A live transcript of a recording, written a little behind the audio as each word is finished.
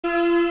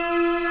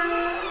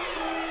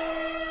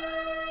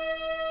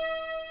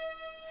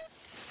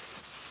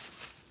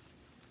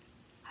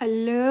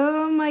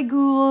Hello, my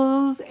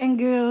ghouls and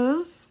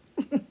ghouls.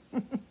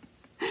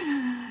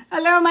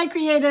 Hello, my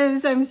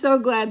creatives. I'm so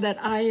glad that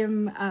I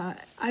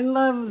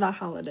love the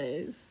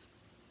holidays.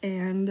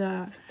 And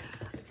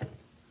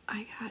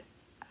I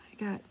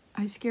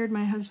scared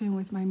my husband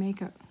with my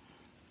makeup.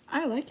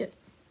 I like it.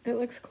 It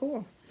looks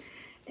cool.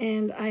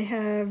 And I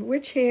have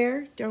witch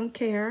hair, don't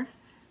care.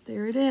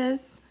 There it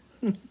is.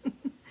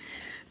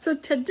 So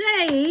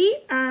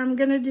today I'm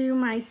gonna do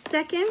my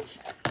second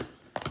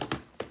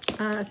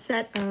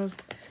set of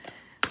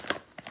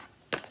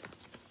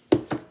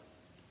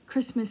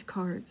Christmas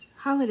cards,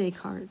 holiday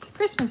cards,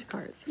 Christmas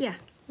cards. Yeah,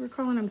 we're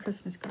calling them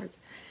Christmas cards.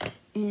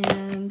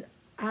 And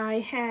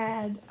I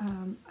had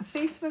a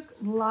Facebook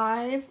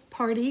Live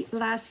party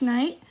last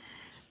night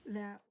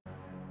that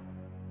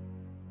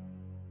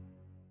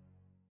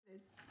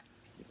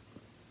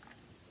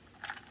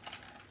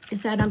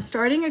I'm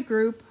starting a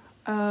group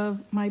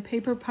of my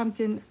Paper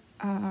Pumpkin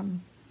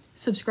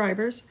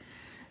subscribers.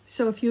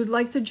 So if you'd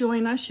like to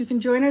join us, you can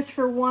join us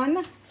for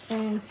one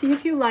and see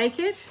if you like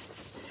it.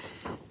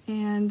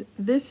 And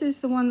this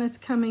is the one that's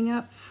coming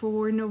up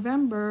for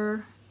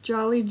November,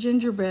 Jolly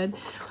Gingerbread.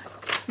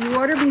 You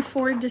order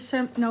before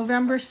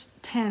November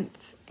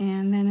 10th,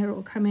 and then it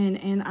will come in,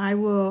 and I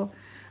will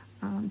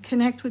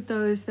connect with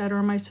those that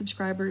are my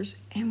subscribers,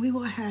 and we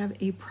will have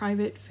a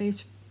private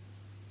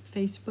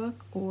Facebook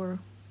or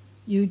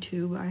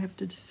YouTube. I have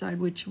to decide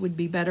which would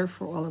be better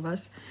for all of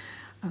us.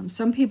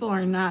 Some people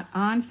are not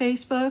on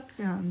Facebook,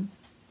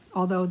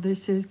 although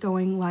this is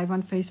going live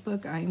on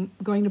Facebook. I'm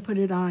going to put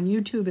it on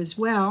YouTube as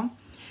well.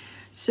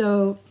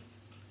 So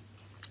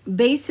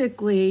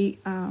basically,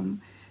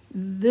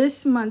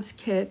 this month's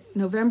kit,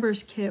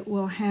 November's kit,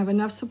 will have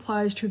enough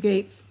supplies to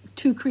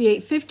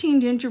create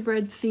 15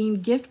 gingerbread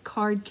themed gift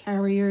card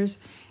carriers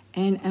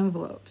and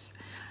envelopes.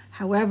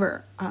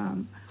 However,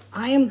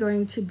 I am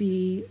going to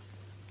be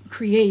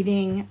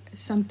creating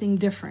something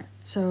different.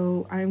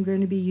 So I'm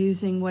going to be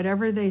using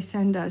whatever they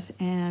send us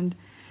and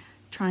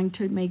trying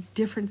to make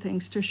different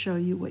things to show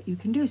you what you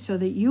can do so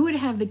that you would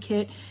have the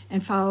kit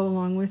and follow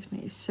along with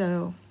me.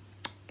 So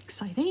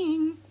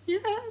exciting.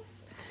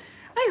 Yes.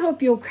 I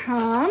hope you'll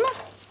come.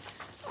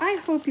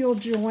 I hope you'll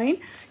join.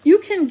 You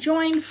can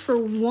join for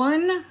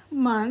 1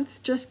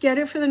 month, just get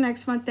it for the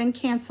next month, then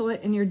cancel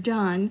it and you're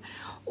done.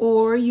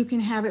 Or you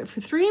can have it for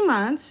 3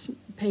 months,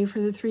 pay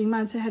for the 3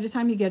 months ahead of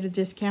time, you get a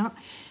discount.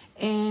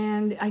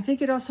 And I think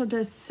it also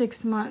does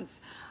 6 months.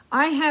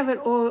 I have it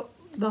all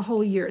the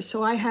whole year,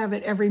 so I have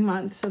it every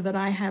month so that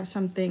I have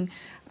something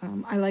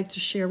I like to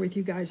share with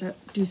you guys. I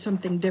do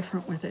something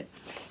different with it.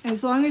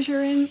 As long as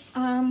you're in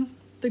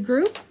the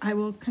group, I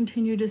will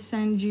continue to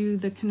send you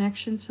the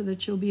connection so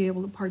that you'll be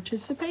able to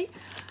participate.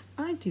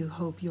 I do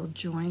hope you'll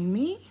join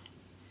me.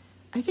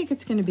 I think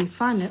it's going to be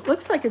fun. It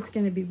looks like it's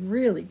going to be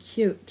really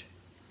cute.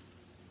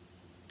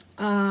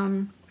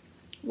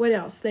 What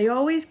else? They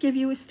always give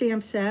you a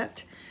stamp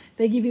set.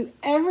 They give you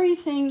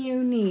everything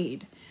you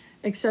need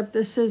except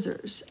the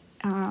scissors.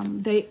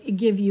 They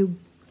give you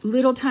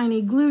little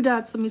tiny glue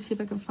dots. Let me see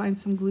if I can find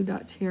some glue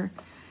dots here.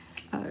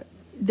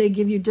 They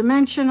give you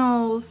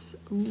dimensionals,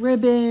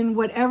 ribbon,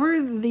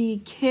 whatever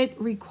the kit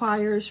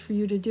requires for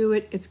you to do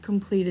it, it's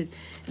completed.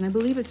 And I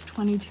believe it's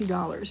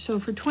 $22. So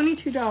for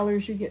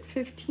 $22, you get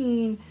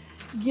 15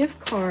 gift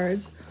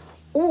cards,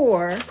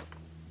 or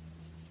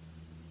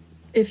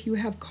if you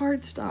have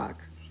cardstock,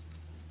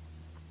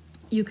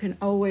 you can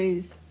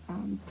always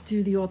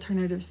do the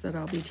alternatives that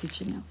I'll be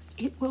teaching you.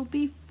 It will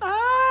be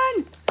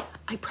fun.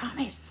 I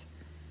promise.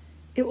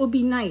 It will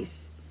be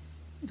nice.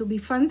 It'll be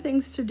fun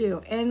things to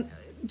do. And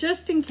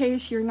just in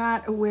case you're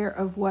not aware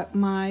of what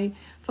my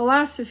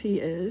philosophy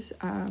is,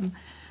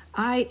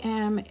 I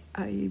am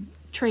a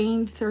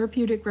trained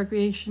therapeutic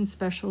recreation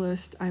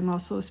specialist. I'm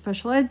also a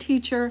special ed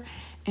teacher.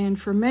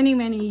 And for many,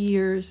 many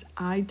years,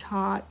 I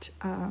taught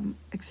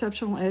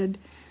exceptional ed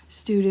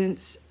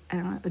students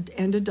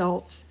and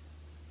adults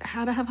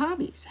how to have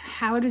hobbies,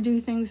 how to do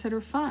things that are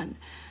fun.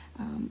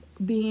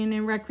 Being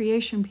in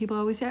recreation, people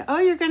always say, oh,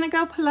 you're going to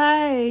go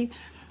play.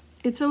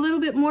 It's a little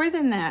bit more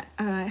than that.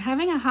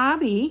 Having a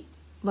hobby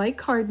like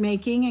card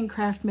making and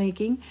craft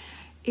making,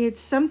 it's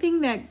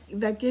something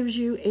that gives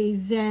you a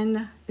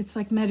zen. It's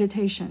like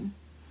meditation.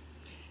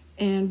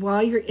 And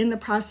while you're in the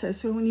process,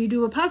 so when you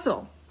do a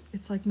puzzle,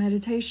 it's like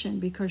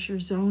meditation because you're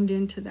zoned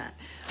into that.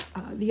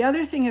 The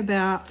other thing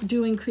about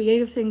doing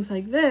creative things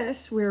like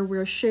this, where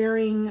we're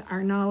sharing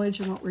our knowledge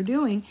and what we're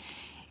doing,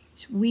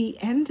 is we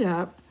end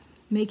up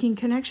making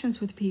connections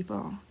with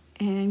people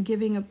and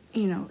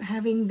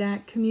having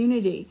that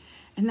community.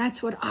 And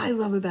that's what I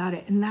love about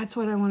it. And that's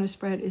what I want to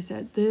spread, is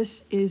that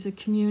this is a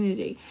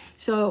community.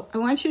 So I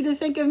want you to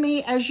think of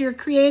me as your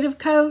creative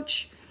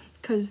coach,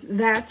 because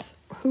that's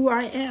who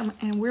I am.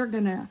 And we're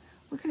gonna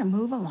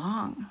move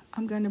along.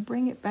 I'm gonna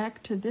bring it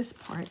back to this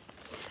part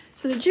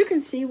so that you can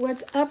see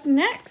what's up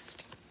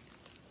next.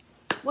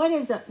 What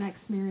is up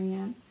next,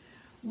 Maryanne?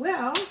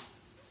 Well,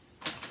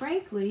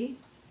 frankly,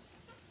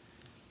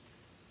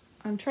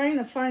 I'm trying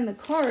to find the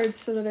cards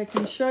so that I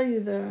can show you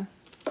the,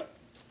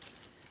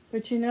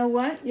 but you know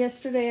what?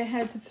 Yesterday I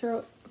had to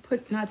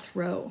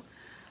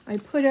I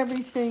put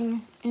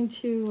everything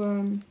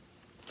into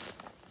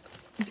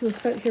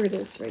here it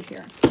is right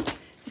here,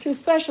 into a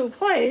special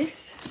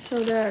place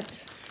so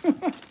that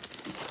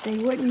they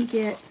wouldn't,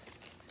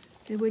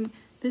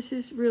 this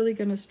is really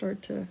going to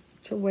start to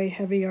weigh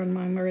heavy on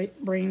my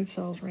brain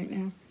cells right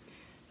now.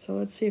 So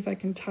let's see if I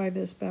can tie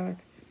this back.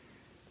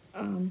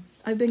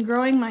 I've been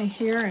growing my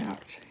hair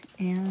out,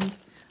 and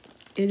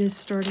it is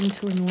starting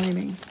to annoy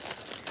me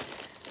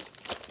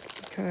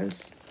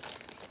because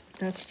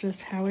that's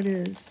just how it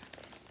is.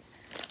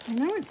 I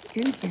know it's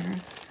in here.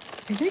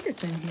 I think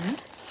it's in here.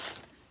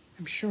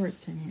 I'm sure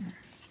it's in here.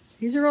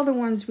 These are all the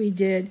ones we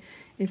did.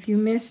 If you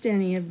missed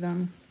any of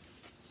them,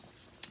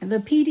 the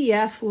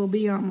PDF will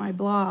be on my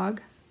blog.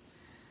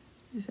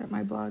 Is that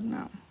my blog?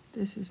 No,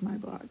 this is my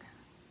blog.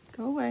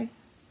 Go away.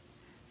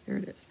 There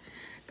it is.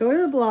 Go to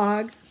the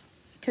blog,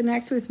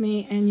 connect with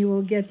me, and you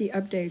will get the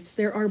updates.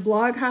 There are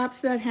blog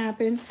hops that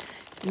happen.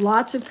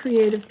 Lots of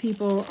creative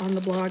people on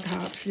the blog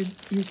hops.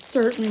 You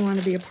certainly want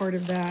to be a part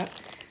of that.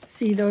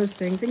 See those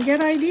things and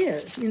get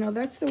ideas. You know,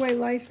 that's the way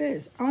life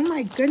is. Oh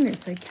my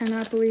goodness, I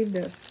cannot believe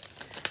this.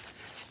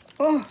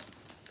 Oh,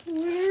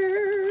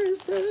 where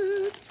is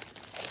it?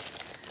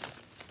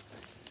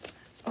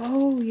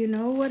 Oh, you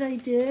know what I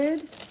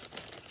did?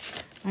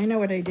 I know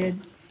what I did.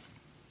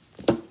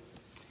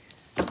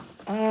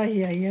 Yeah.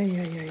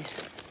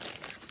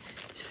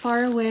 It's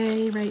far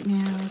away right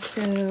now,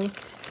 so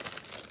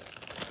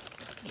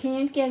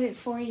can't get it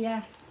for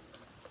you.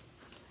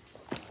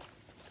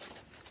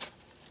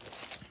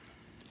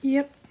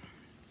 Yep.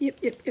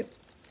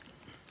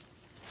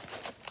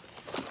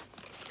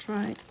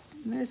 Try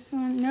this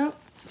one. Nope,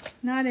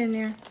 not in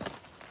there.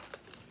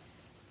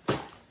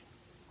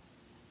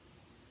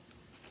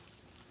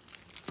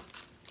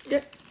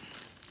 Yep.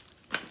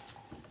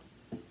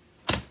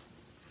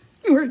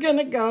 We're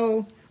gonna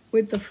go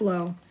with the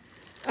flow.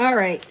 All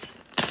right.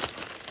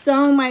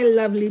 So my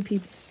lovely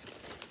peeps.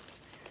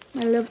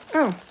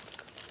 Oh,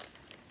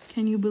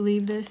 can you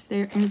believe this?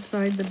 They're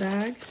inside the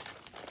bag.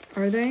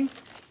 Are they?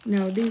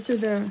 No, these are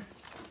the,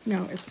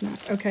 no, it's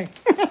not. Okay.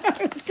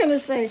 I was gonna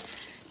say,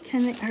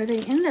 are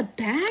they in the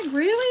bag?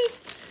 Really?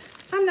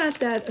 I'm not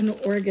that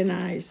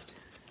unorganized.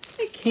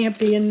 It can't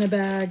be in the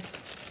bag.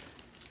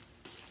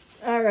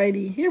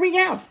 Alrighty, here we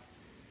go.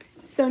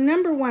 So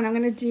number one, I'm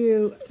gonna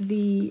do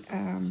the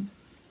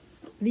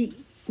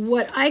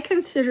what I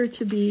consider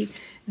to be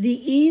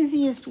the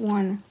easiest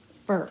one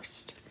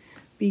first,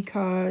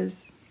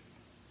 because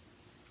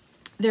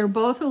they're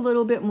both a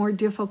little bit more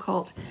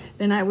difficult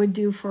than I would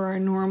do for our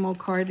normal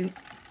coffee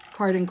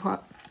and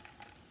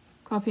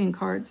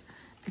cards,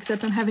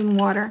 except I'm having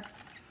water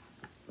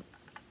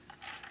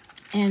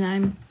and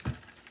I'm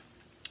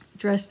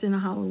dressed in a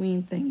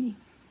Halloween thingy.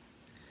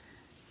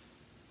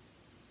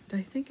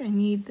 I think I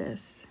need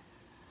this.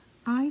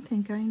 I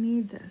think I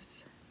need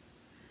this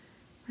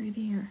right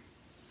here.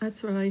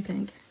 That's what I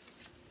think.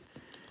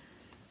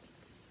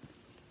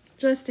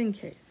 Just in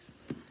case.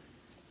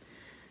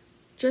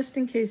 Just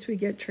in case we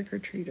get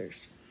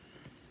trick-or-treaters.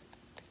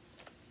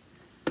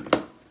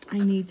 I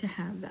need to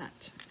have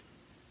that.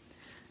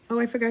 Oh,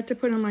 I forgot to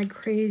put on my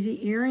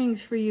crazy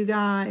earrings for you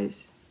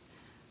guys.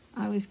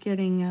 I was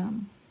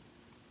getting,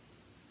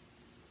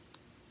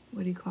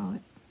 what do you call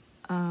it?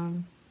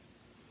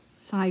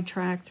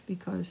 Sidetracked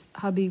because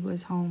hubby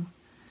was home.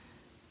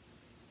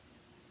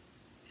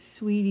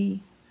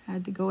 Sweetie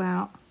had to go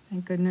out,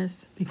 thank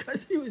goodness,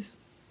 because he was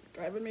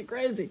driving me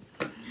crazy.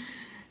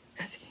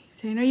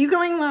 Saying, are you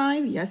going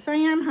live? Yes, I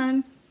am,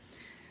 hon.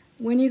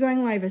 When are you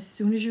going live? As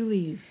soon as you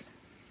leave.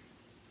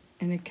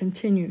 And it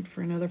continued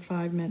for another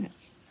 5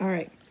 minutes. All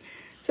right.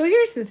 So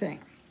here's the thing.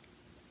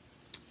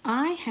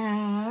 I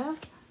have,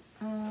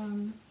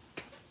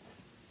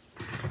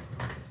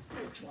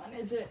 which one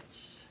is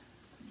it?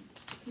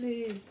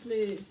 Please.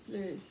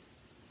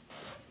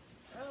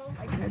 Oh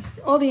my goodness.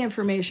 All the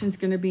information is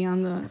going to be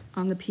on the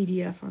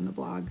PDF on the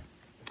blog.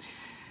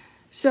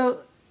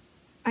 So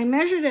I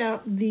measured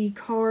out the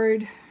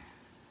card.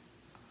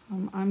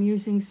 I'm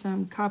using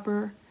some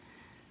copper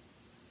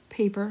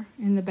paper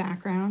in the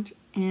background,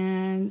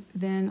 and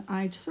then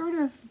I sort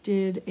of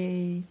did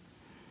a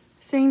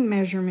same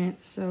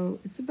measurement. So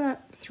it's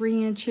about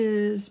 3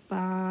 inches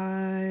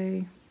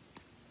by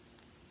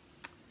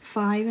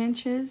 5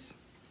 inches.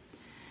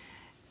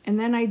 And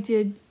then I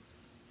did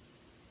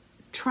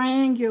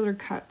triangular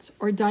cuts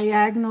or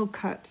diagonal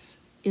cuts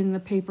in the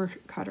paper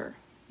cutter,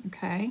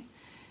 okay?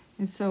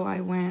 And so I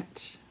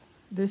went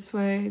this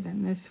way,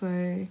 then this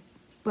way.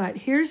 But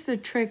here's the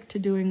trick to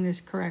doing this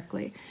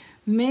correctly.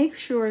 Make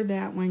sure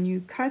that when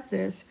you cut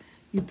this,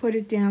 you put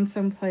it down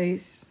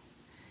someplace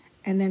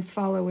and then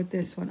follow with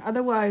this one.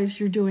 Otherwise,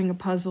 you're doing a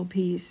puzzle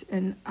piece.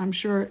 And I'm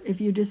sure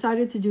if you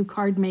decided to do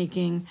card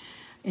making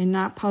and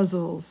not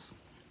puzzles,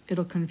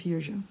 it'll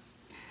confuse you.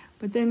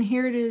 But then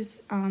here it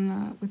is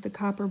on with the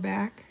copper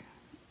back.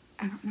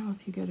 I don't know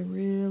if you get a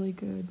really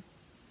good,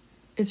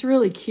 it's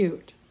really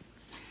cute.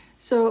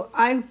 So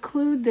I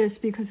include this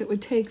because it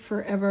would take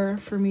forever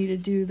for me to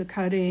do the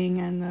cutting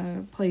and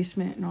the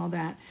placement and all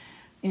that.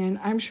 And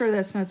I'm sure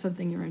that's not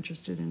something you're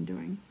interested in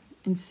doing,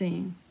 in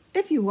seeing.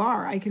 If you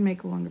are, I can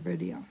make a longer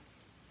video.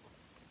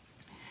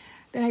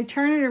 Then I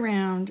turn it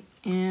around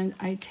and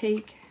I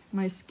take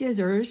my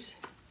scissors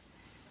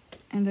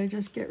and I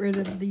just get rid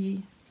of the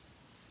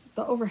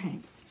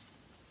overhang,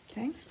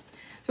 okay?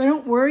 So I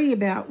don't worry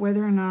about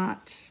whether or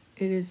not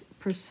it is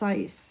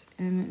precise.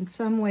 And in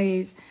some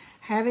ways,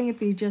 having it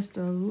be just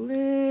a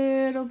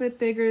little bit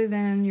bigger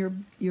than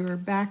your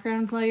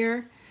background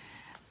layer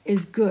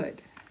is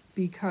good,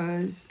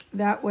 because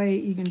that way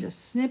you can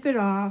just snip it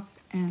off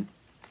and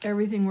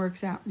everything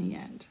works out in the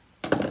end.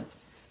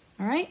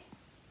 All right?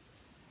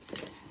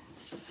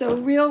 So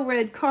real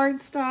red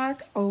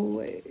cardstock,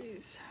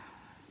 always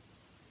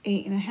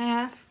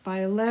 8.5 by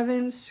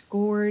 11,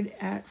 scored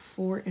at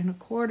 4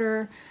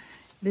 1/4.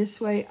 This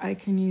way I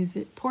can use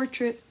it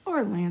portrait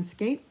or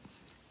landscape.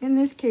 In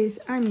this case,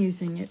 I'm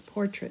using it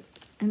portrait,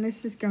 and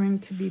this is going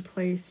to be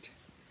placed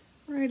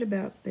right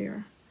about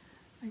there.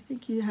 I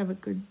think you have a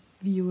good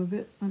view of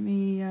it. Let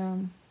me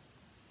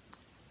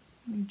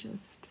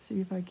just see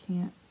if I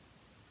can't.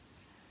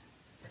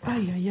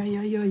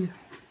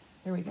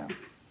 There we go.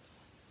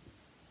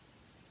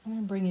 I'm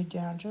going to bring it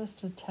down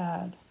just a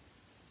tad.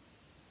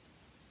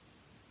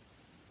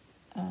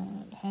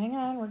 And hang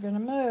on, we're going to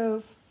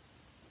move.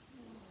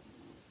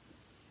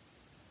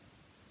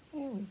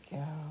 There we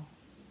go.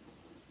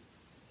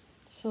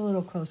 Just a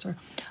little closer.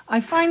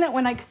 I find that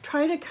when I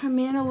try to come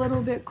in a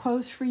little bit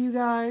close for you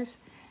guys,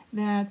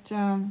 that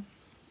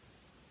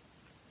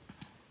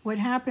what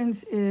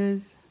happens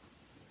is,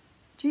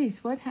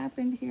 geez, what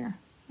happened here?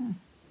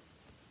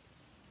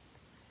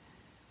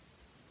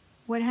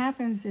 What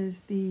happens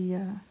is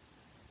it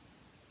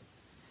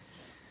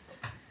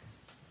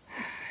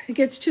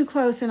gets too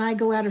close and I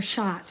go out of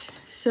shot.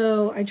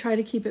 So I try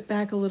to keep it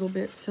back a little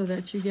bit so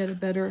that you get a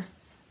better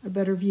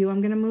view.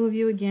 I'm going to move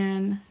you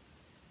again.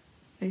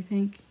 I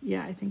think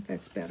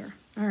that's better.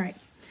 All right.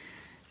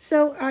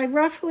 So I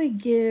roughly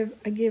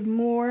give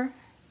more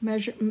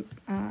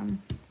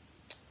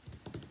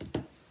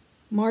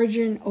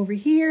margin over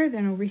here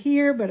than over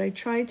here, but I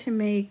try to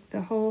make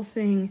the whole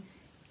thing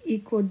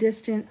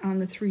equidistant on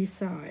the 3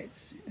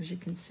 sides, as you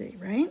can see,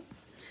 right?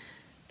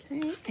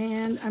 Okay,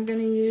 and I'm going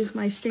to use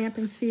my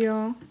Stampin'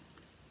 Seal.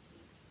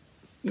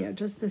 Yeah,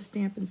 just the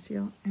Stampin'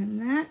 Seal.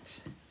 And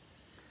that,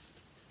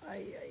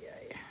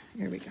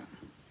 here we go.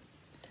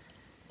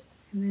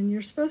 And then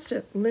you're supposed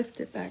to lift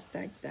it back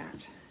like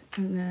that.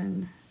 And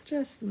then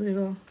just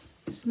little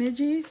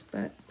smidgies,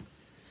 but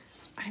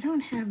I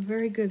don't have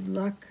very good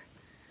luck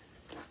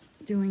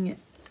doing it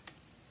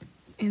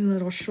in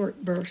little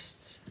short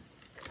bursts.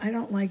 I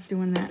don't like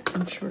doing that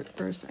in short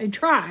bursts. I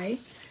try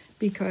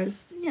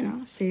because, you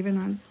know, saving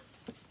on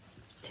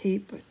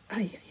tape, but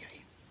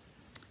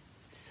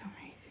it's so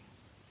amazing.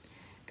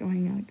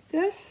 Going like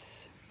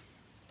this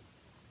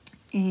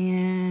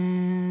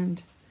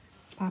and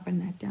popping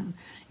that down.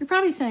 You're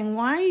probably saying,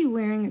 why are you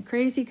wearing a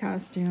crazy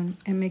costume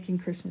and making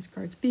Christmas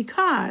cards?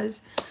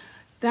 Because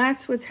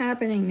that's what's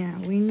happening now.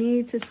 We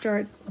need to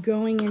start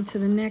going into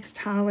the next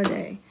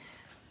holiday.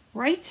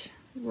 Right?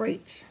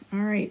 Right.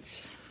 All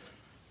right.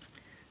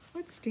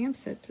 What stamp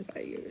set did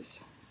I use?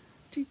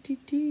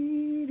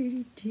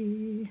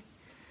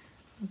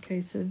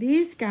 Okay, so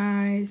these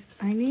guys,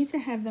 I need to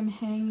have them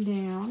hang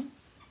down.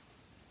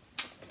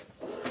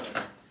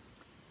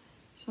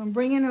 So I'm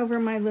bringing over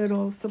my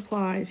little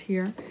supplies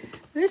here.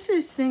 This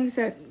is things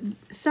that,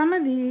 some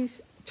of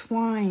these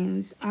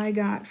twines I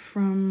got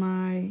from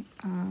my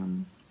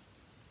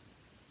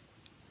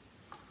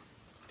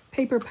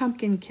paper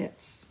pumpkin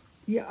kits.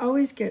 You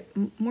always get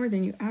more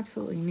than you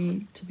absolutely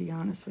need, to be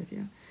honest with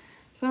you.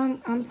 So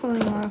I'm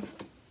pulling off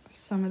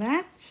some of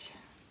that.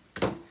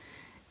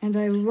 And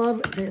I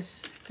love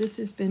this. This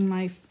is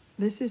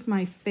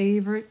my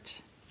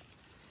favorite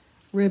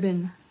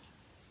ribbon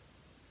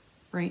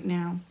right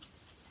now.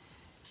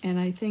 And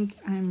I think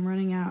I'm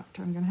running out.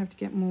 I'm going to have to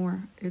get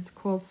more. It's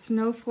called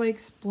Snowflake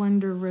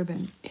Splendor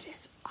Ribbon. It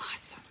is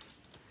awesome.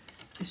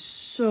 It's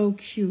so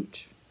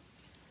cute.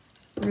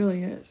 It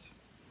really is.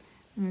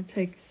 I'm going to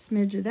take a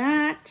smidge of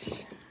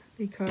that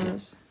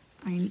because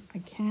I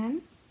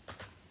can.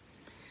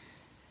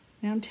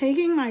 Now I'm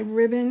taking my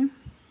ribbon.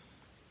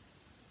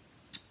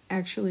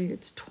 Actually,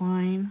 it's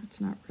twine. It's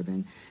not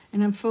ribbon.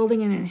 And I'm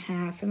folding it in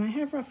half. And I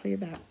have roughly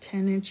about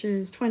 10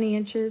 inches, 20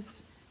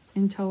 inches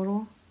in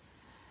total.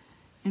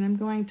 And I'm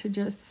going to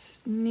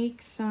just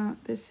sneak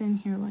this in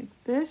here like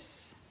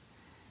this.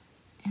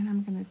 And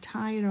I'm going to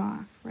tie it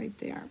off right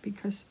there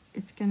because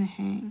it's going to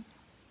hang.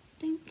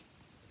 Dink,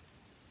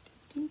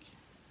 dink.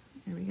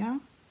 There we go.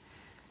 And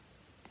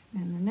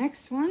then the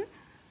next one,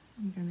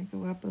 I'm going to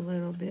go up a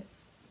little bit.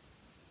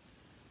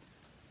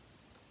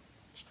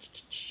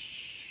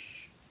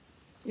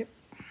 Yep,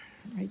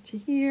 right to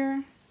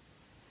here.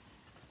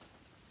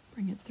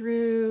 Bring it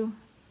through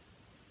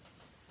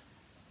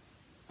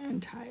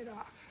and tie it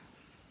off.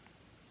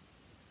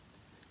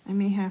 I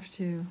may have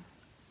to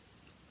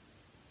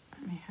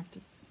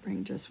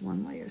bring just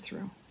one layer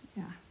through,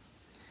 yeah,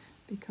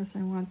 because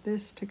I want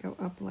this to go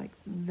up like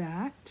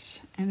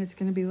that, and it's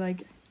going to be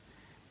like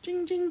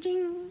Jing, jing,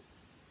 jing.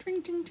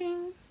 Ding, ding,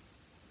 ding.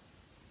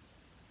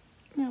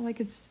 Yeah, like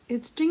it's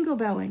jingle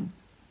belling.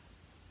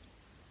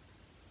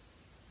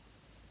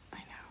 I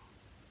know.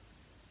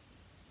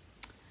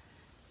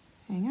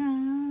 Hang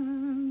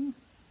on.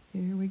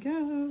 Here we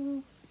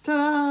go.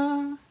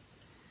 Ta-da!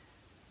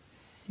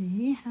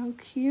 See how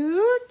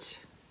cute?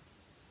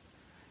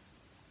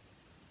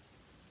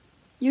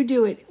 You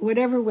do it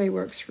whatever way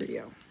works for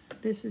you.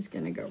 This is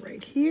going to go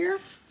right here.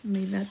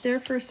 Leave that there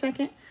for a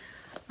second.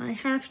 I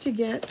have to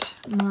get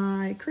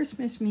my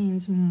Christmas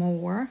Means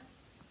More.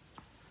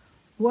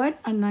 What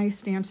a nice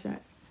stamp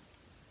set.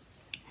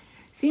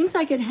 Seems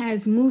like it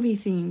has movie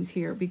themes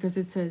here because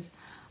it says,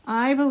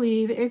 I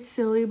believe it's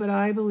silly, but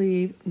I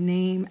believe,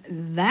 name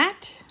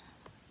that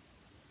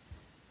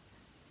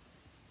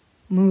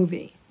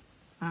movie.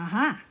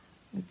 Aha.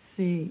 Let's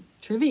see.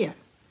 Trivia.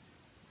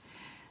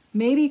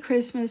 Maybe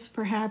Christmas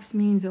perhaps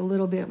means a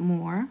little bit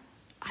more.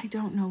 I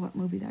don't know what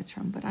movie that's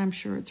from, but I'm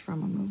sure it's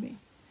from a movie.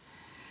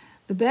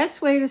 The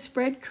best way to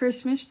spread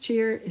Christmas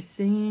cheer is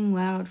singing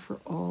loud for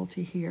all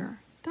to hear.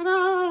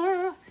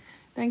 Ta-da!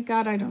 Thank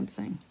God I don't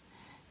sing.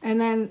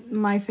 And then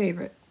my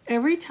favorite.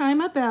 Every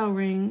time a bell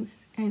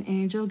rings, an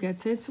angel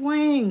gets its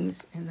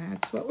wings. And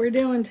that's what we're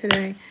doing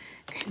today.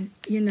 And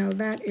you know,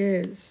 that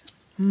is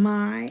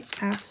my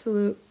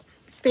absolute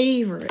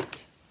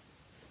favorite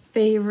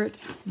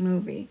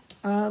movie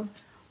of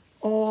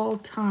all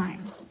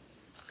time.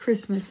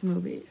 Christmas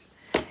movies.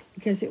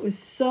 Because it was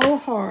so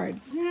hard.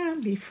 Yeah,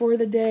 before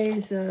the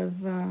days of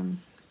trying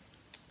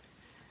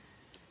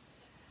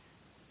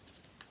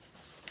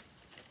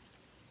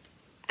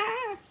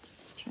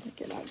to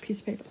get out a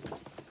piece of paper.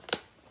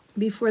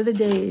 Before the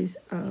days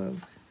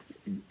of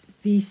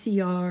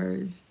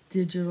VCRs,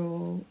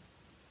 digital,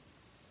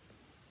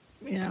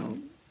 you know,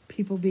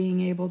 people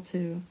being able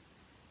to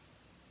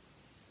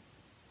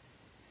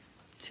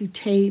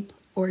tape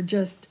or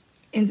just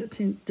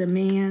instant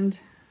demand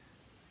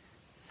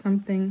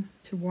something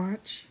to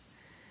watch.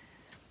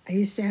 I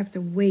used to have to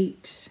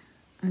wait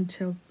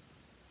until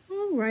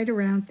right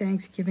around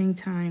Thanksgiving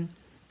time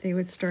they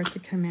would start to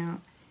come out.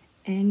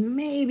 And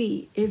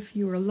maybe if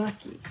you were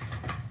lucky,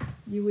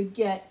 you would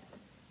get,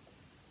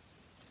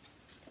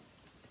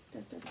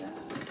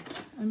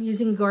 I'm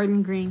using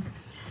Garden Green,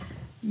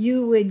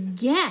 you would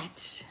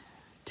get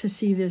to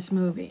see this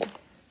movie.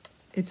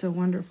 It's a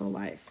Wonderful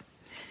Life.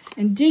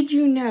 And did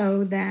you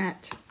know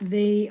that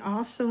they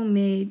also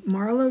made,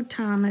 Marlo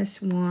Thomas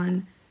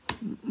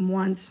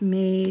once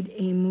made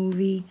a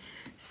movie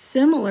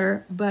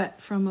similar,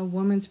 but from a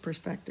woman's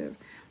perspective,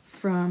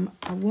 from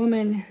a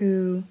woman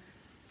who,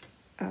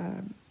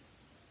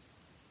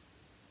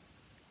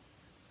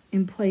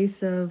 in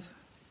place of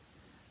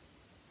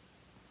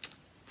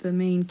the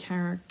main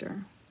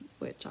character,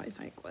 which I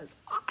think was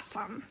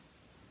awesome.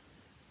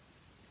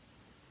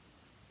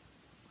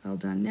 Well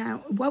done.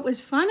 Now, what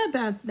was fun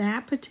about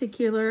that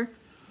particular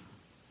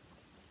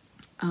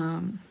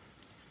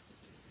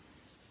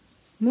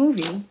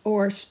movie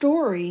or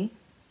story,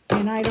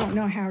 and I don't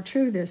know how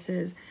true this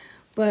is,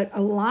 but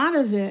a lot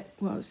of it,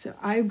 well, so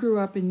I grew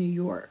up in New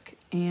York,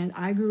 and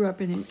I grew up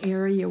in an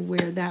area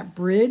where that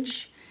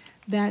bridge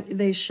that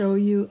they show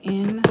you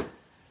in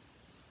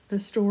the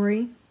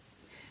story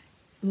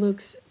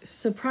looks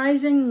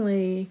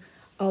surprisingly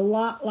a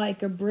lot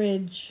like a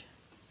bridge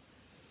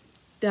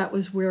that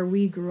was where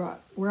we grew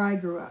up, where I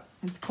grew up.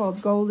 It's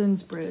called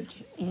Golden's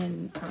Bridge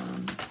in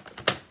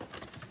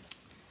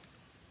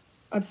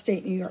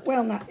upstate New York.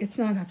 Well, it's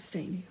not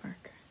upstate New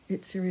York.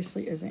 It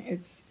seriously isn't.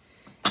 It's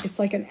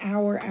like an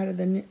hour out of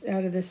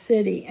the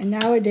city. And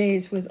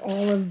nowadays, with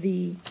all of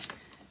the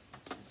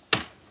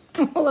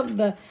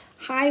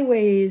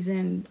highways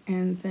and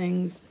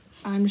things,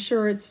 I'm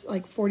sure it's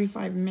like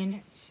 45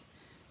 minutes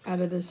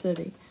out of the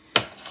city.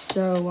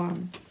 So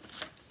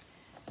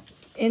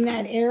in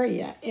that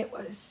area, it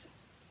was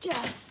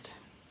just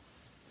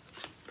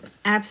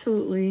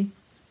absolutely,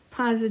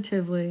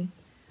 positively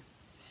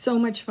so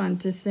much fun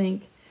to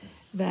think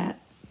that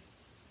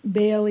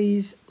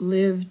Baileys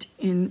lived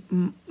in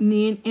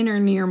or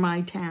near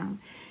my town.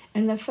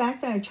 And the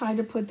fact that I tried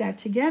to put that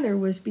together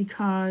was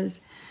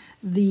because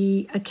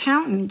the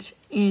accountant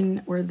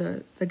or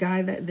the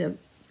guy that the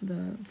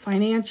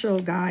financial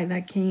guy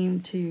that came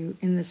to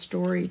in the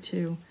story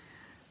to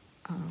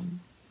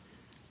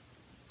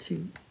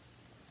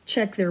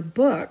check their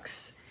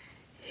books,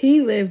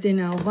 he lived in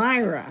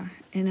Elvira,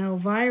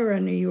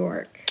 New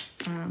York.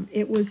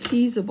 It was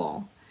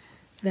feasible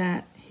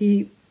that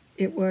it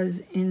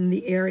was in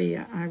the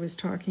area I was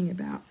talking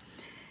about.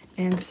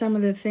 And some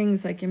of the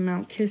things like in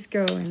Mount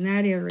Kisco and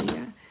that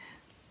area,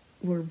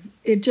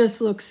 it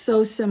just looks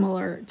so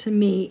similar to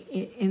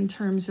me in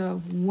terms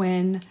of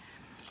when,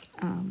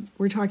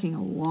 we're talking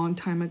a long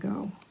time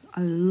ago,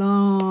 a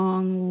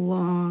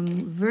long,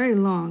 very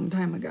long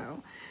time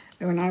ago,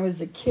 when I was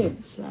a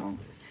kid. So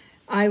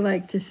I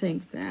like to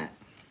think that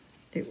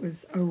it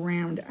was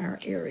around our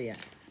area.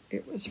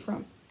 It was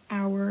from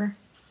our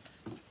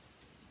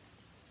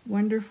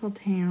wonderful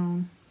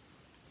town.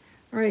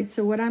 All right,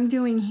 so what I'm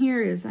doing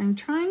here is I'm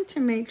trying to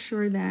make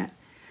sure that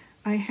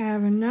I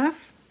have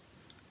enough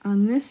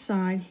on this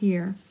side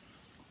here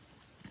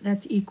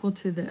that's equal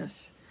to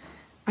this.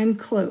 I'm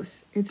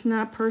close. It's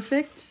not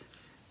perfect,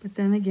 but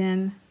then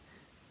again,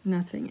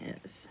 nothing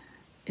is.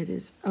 It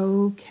is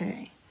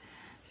okay.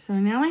 So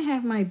now I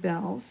have my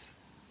bells,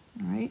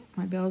 all right?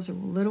 My bells, a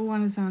little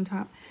one is on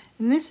top.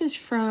 And this is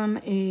from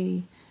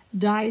a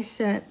die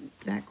set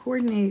that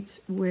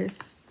coordinates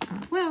with,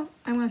 well,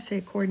 I want to say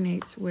it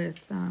coordinates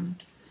with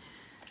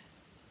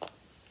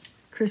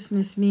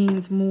Christmas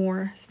Means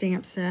More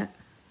stamp set.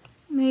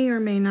 May or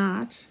may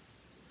not.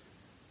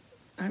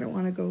 I don't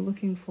want to go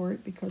looking for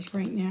it because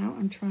right now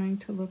I'm trying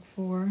to look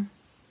for,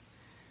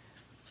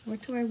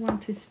 what do I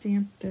want to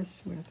stamp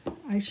this with?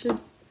 I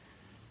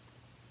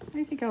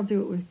think I'll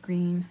do it with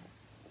green.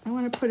 I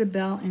want to put a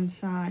bell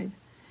inside.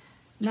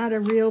 Not a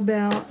real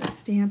bell, a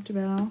stamped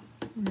bell.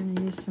 We're going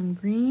to use some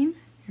green,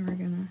 and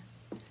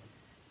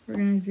we're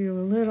gonna do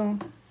a little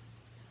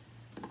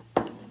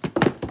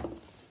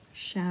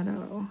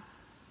shadow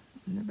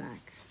in the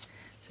back.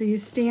 So you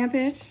stamp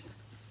it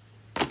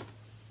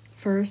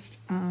first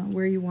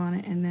where you want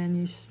it, and then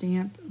you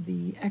stamp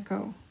the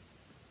echo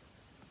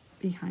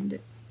behind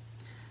it.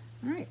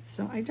 All right,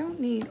 so I don't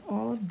need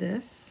all of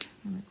this.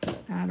 I'm going to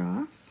clip that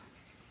off.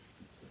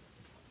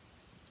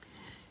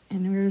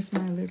 And here's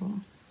my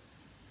little,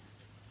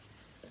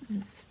 I'm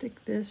going to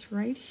stick this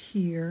right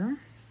here.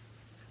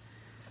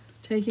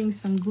 Taking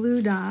some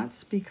glue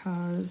dots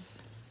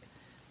because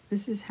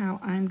this is how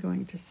I'm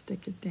going to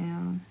stick it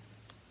down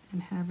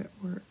and have it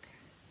work.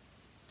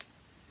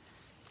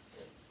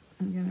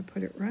 I'm going to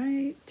put it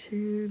right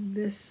to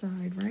this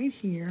side right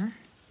here.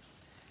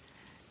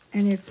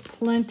 And it's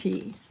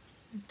plenty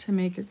to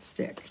make it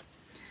stick.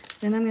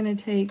 Then I'm going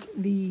to take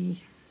the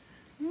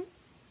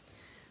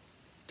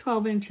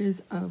 12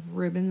 inches of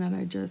ribbon that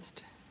I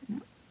just,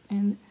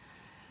 and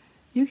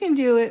you can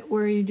do it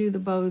where you do the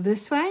bow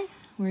this way,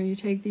 where you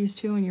take these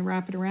two and you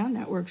wrap it around.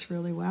 That works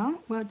really well.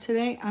 Well,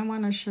 today I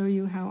want to show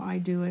you how I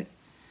do it.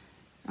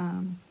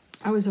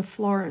 I was a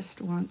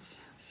florist once,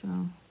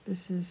 so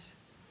this is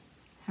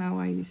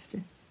how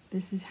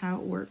this is how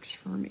it works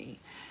for me.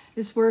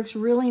 This works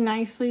really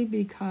nicely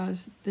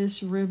because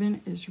this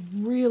ribbon is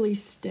really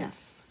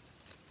stiff.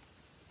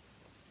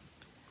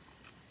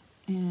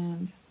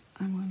 And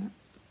I want to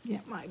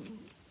get my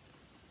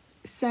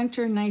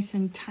center nice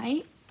and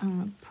tight. I'm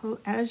going to pull,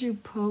 as you're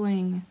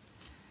pulling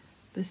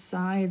the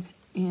sides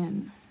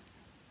in,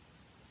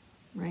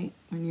 right?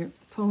 When you're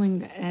pulling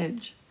the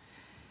edge,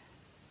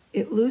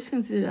 it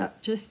loosens it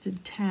up just a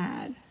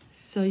tad.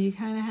 So you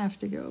kind of have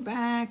to go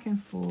back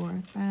and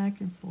forth,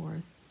 back and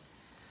forth.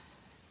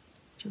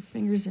 Put your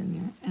fingers in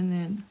there and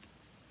then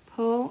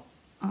pull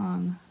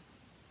on.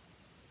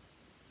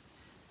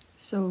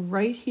 So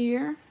right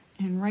here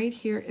and right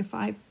here, if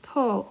I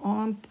pull,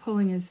 all I'm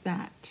pulling is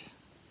that.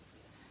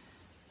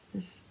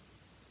 This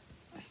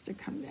has to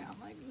come down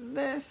like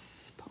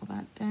this. Pull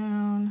that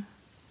down.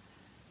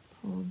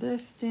 Pull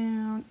this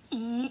down.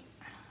 And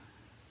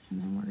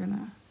then we're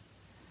gonna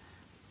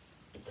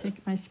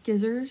take my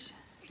skizzers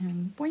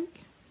and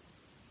boink,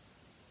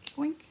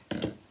 boink.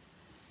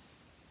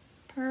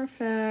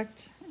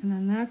 Perfect. And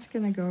then that's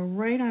going to go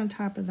right on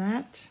top of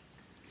that.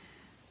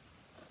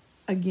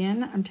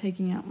 Again, I'm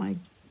taking out my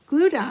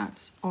glue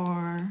dots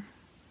are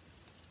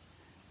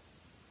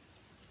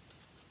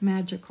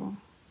magical.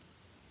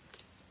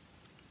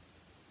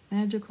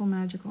 Magical,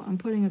 magical. I'm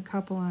putting a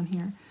couple on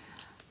here.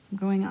 I'm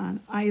going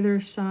on either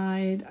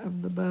side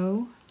of the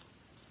bow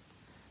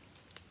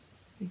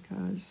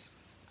because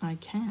I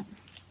can.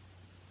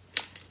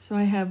 So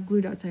I have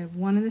glue dots. I have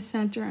one in the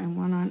center and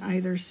one on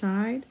either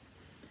side.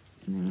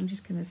 And then I'm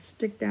just going to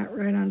stick that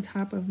right on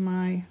top of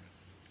my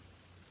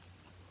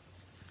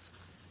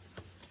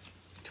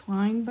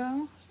twine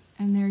bow.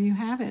 And there you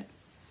have it.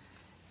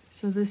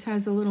 So this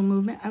has a little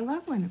movement. I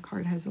love when a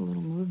card has a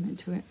little movement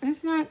to it.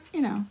 It's not,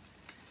 you know,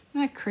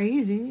 not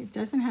crazy. It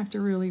doesn't have to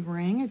really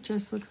ring. It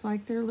just looks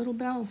like there are little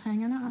bells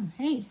hanging on.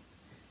 Hey,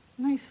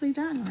 nicely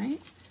done,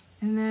 right?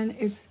 And then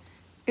it's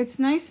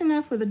nice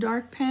enough with a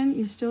dark pen.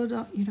 You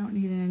don't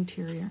need an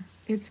interior.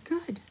 It's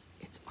good.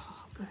 It's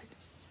all good.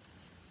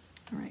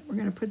 All right, we're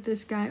going to put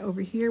this guy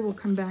over here. We'll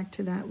come back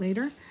to that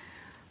later.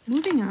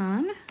 Moving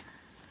on.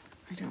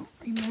 I don't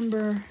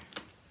remember.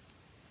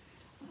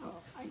 Oh,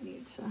 I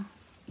need to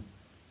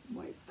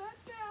wipe that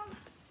down.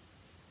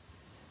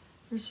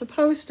 You're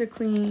supposed to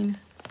clean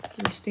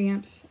your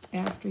stamps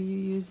after you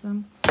use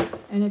them.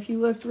 And if you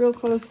looked real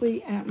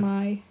closely at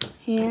my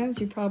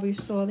hands, you probably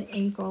saw the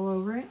ink all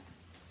over it.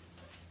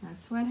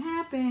 That's what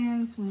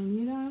happens when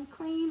you don't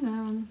clean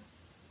them.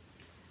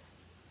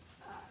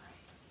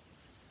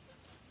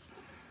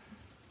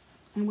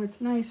 And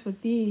what's nice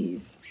with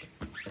these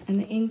and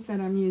the ink that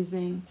I'm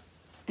using,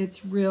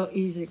 it's real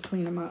easy to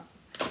clean them up.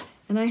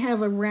 And I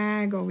have a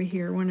rag over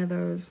here, one of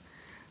those.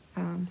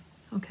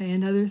 Okay,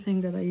 another thing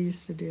that I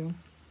used to do.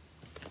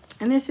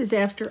 And this is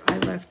after I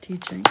left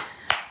teaching.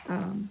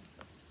 I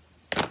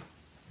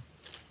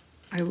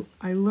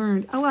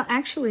learned, oh, well,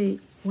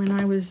 actually, when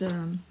I was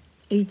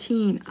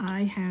 18,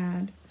 I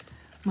had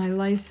my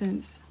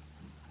license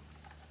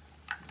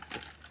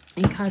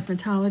in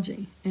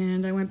cosmetology.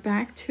 And I went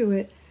back to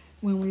it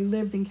when we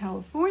lived in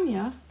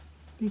California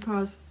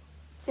because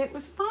it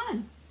was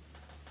fun.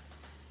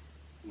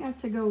 I got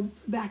to go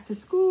back to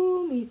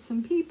school, meet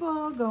some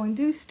people, go and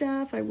do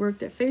stuff. I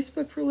worked at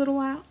Facebook for a little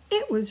while.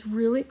 It was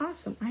really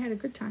awesome. I had a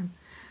good time.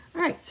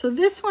 All right, so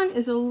this one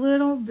is a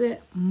little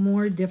bit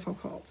more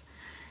difficult.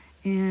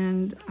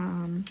 And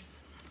I'm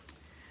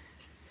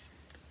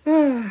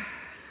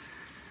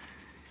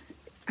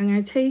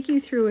going to take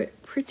you through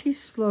it pretty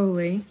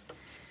slowly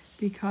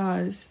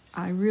because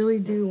I really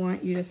do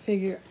want you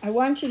to I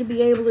want you to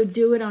be able to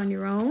do it on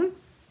your own.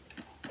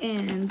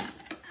 And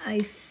I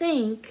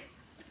think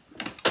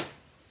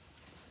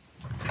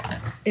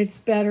it's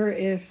better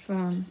if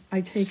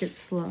I take it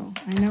slow.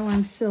 I know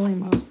I'm silly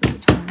most of the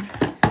time.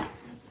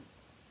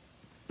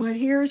 But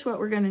here's what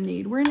we're going to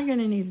need. We're going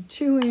to need a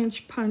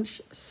 2-inch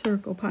punch,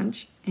 circle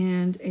punch,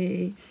 and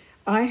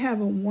I have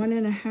a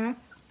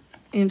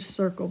 1.5-inch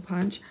circle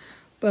punch,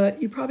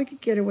 but you probably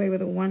could get away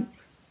with a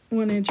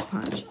 1-inch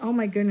punch. Oh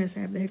my goodness, I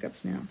have the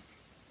hiccups now.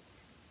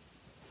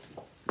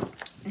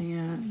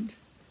 And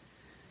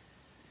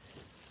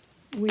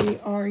we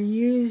are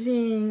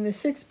using the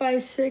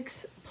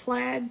 6x6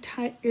 plaid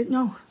type.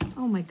 No,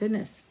 oh my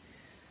goodness.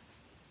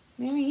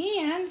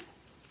 Maryanne,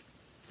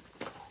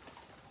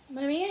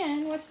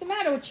 what's the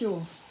matter with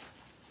you?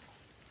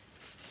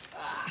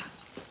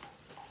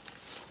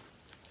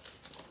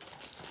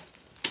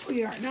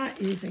 We are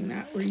not using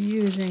that. We're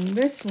using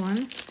this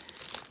one.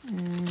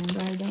 And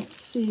I don't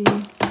see,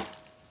 I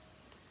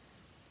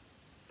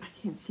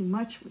can't see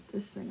much with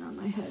this thing on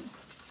my head.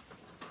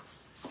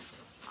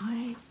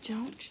 I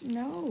don't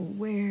know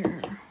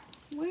where.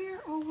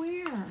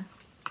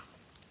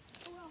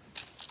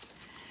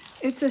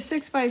 It's a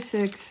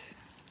 6x6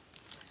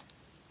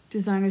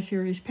 designer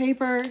series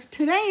paper.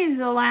 Today is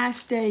the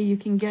last day you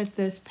can get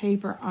this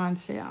paper on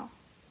sale.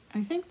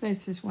 I think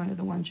this is one of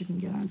the ones you can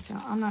get on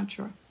sale. I'm not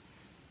sure.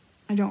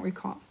 I don't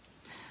recall.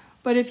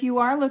 But if you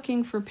are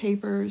looking for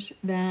papers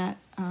that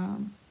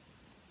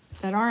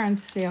that are on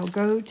sale,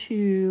 go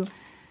to,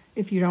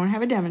 if you don't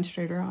have a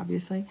demonstrator,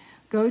 obviously,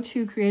 go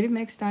to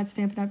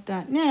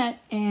creativemix.stampinup.net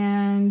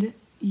and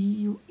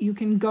you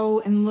can go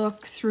and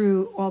look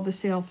through all the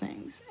sale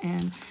things,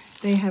 and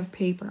they have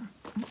paper.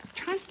 I'm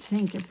trying to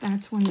think if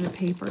that's one of the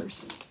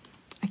papers.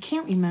 I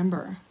can't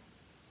remember.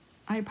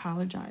 I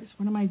apologize.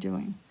 What am I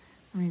doing?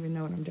 I don't even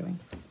know what I'm doing.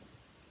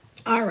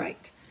 All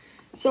right.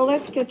 So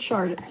let's get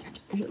started.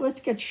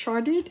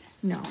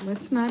 No,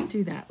 let's not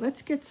do that.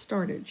 Let's get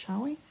started,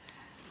 shall we?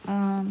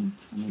 Let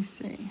me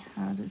see.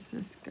 How does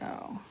this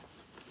go?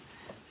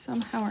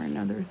 Somehow or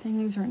another,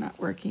 things are not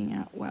working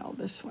out well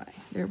this way.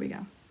 There we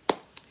go.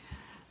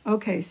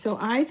 Okay, so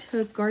I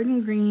took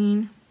Garden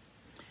Green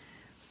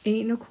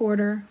 8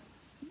 1/4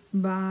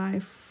 by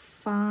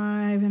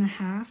 5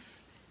 1/2,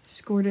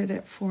 scored it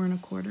at 4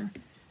 1/4.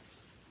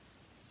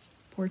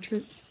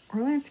 Portrait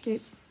or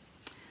landscape.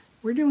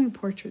 We're doing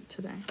portrait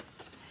today.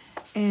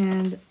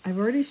 And I've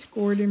already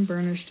scored and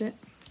burnished it.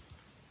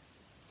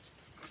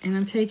 And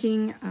I'm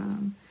taking,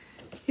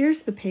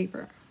 here's the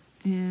paper.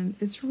 And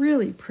it's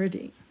really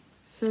pretty.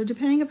 So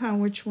depending upon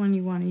which one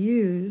you want to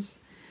use,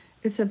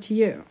 it's up to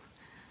you.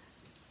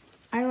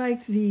 I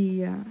like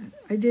the,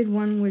 I did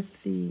one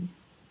with the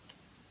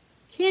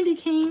candy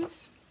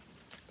canes.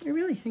 I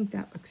really think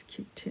that looks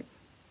cute too.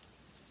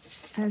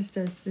 As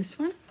does this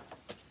one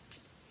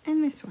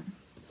and this one.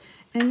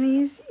 And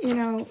these, you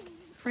know,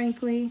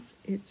 frankly,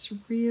 it's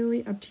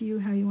really up to you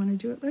how you want to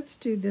do it. Let's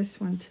do this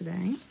one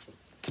today.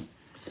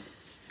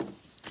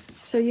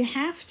 So you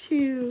have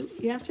to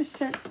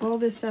set all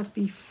this up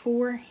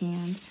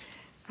beforehand.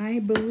 I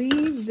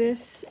believe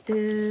this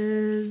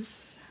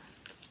is,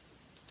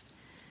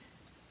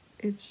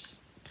 it's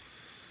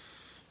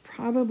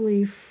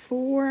probably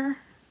 4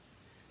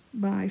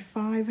 by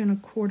 5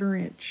 1/4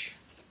 inch.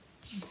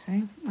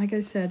 Okay, like I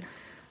said,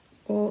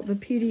 all the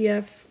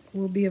PDF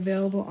will be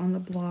available on the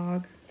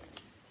blog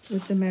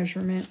with the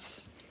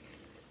measurements.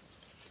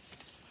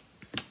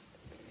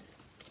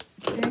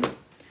 Okay,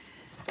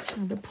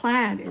 now the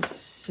plaid is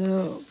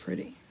so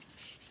pretty.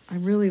 I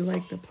really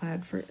like the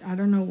plaid for, I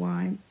don't know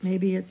why.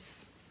 Maybe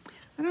it's,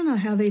 I don't know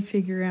how they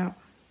figure out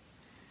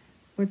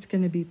what's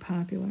going to be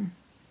popular.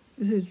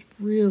 This is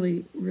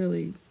really,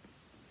 really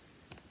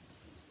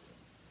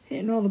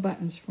hitting all the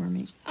buttons for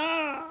me.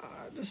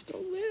 Just a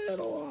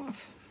little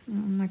off.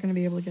 I'm not going to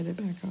be able to get it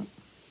back up.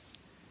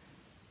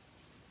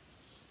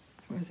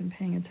 I wasn't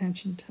paying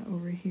attention to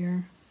over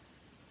here.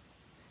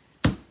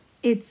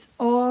 It's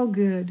all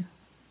good.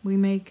 We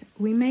make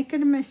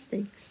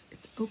mistakes.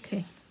 It's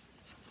okay.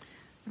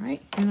 All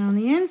right, and on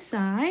the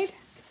inside,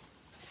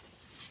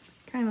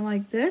 kind of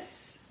like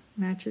this,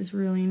 matches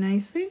really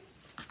nicely.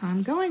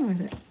 I'm going with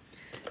it.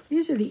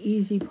 These are the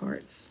easy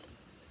parts.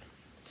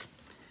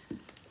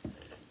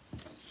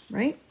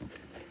 Right?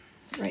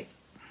 Right.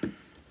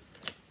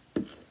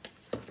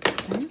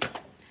 Okay.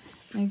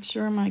 Make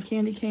sure my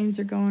candy canes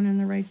are going in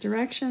the right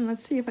direction.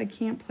 Let's see if I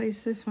can't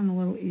place this one a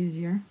little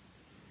easier.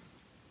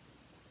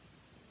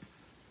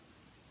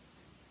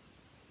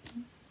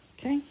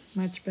 Okay,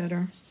 much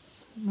better.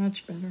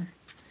 Much better.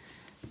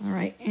 All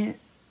right,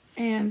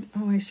 and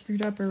oh, I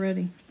screwed up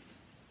already.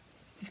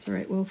 It's all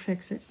right, we'll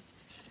fix it.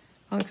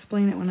 I'll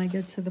explain it when I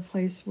get to the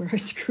place where I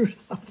screwed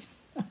up.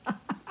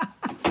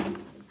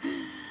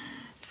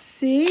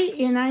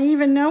 See, and I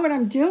even know what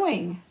I'm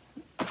doing.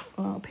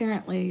 Well,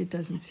 apparently it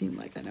doesn't seem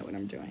like I know what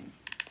I'm doing.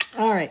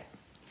 All right,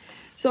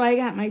 so I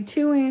got my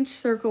 2-inch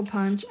circle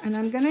punch, and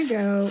I'm gonna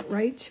go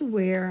right to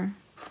where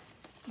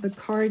the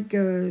card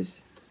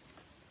goes.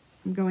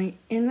 I'm going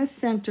in the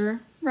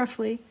center,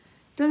 roughly.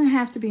 Doesn't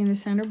have to be in the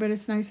center, but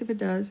it's nice if it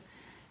does.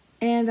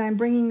 And I'm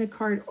bringing the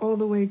card all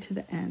the way to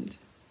the end.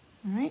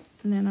 All right,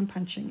 and then I'm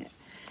punching it.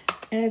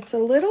 And it's a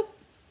little,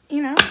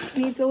 you know,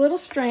 needs a little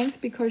strength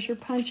because you're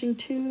punching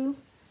two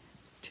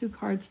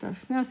card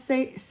stuffs. Now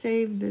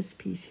save this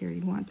piece here,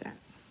 you want that.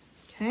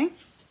 Okay,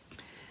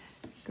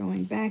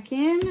 going back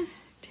in,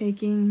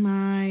 taking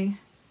my,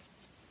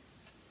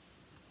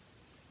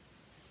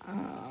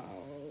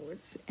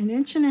 it's 1.5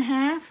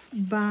 inches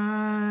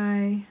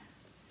by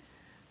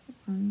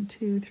 1,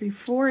 2, 3,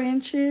 4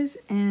 inches,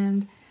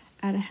 and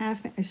at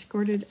I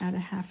scored it at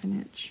 1/2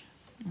 inch.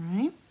 All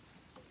right.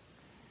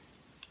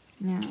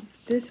 Now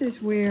this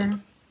is where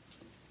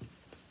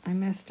I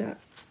messed up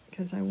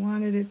because I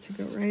wanted it to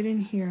go right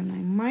in here, and I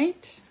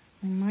might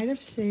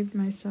have saved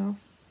myself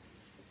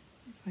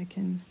if I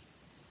can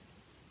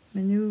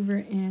maneuver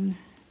in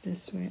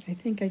this way. I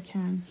think I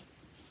can.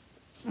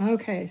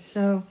 Okay,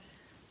 so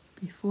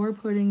before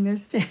putting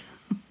this down,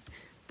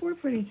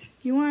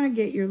 you want to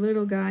get your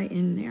little guy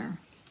in there.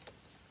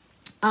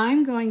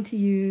 I'm going to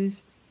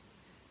use,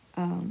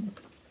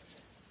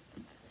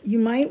 you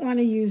might want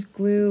to use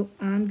glue.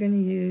 I'm going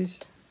to use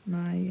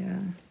my,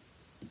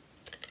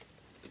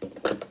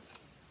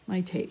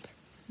 my tape,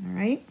 all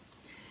right?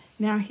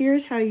 Now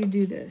here's how you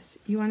do this.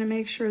 You want to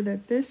make sure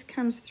that this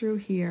comes through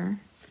here.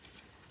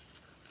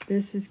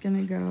 This is going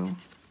to go,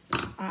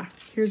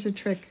 here's a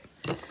trick,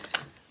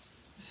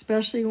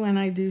 especially when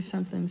I do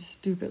something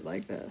stupid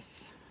like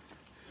this.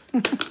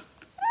 I'm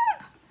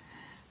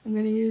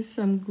going to use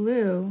some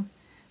glue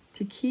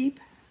to keep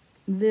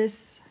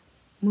this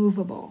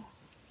movable,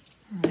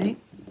 all right?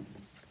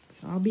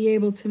 So I'll be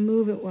able to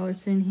move it while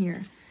it's in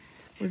here.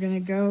 We're going to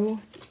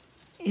go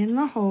in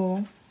the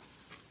hole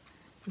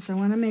because I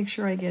want to make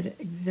sure I get it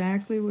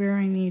exactly where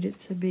I need it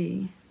to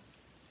be.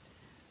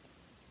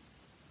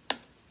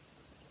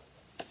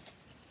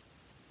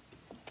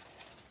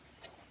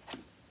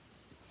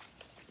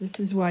 This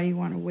is why you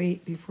want to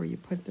wait before you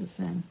put this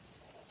in.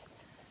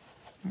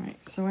 All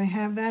right, so I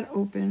have that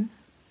open.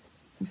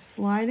 I'm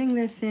sliding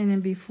this in,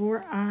 and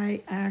before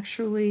I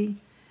actually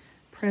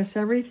press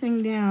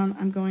everything down,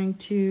 I'm going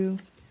to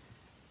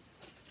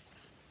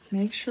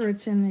make sure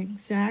it's in the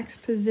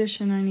exact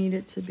position I need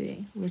it to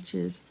be, which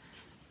is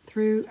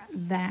through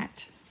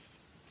that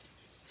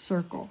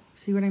circle.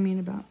 See what I mean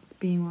about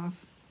being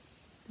off?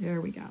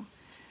 There we go.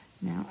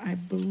 Now, I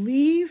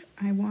believe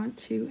I want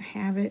to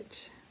have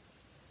it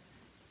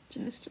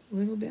just a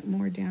little bit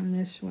more down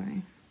this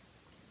way.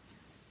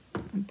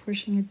 I'm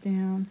pushing it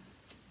down,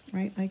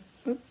 right, like,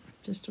 oop,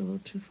 just a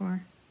little too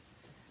far,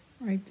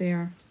 right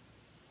there.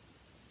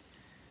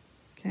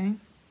 Okay,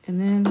 and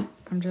then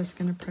I'm just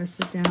going to press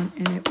it down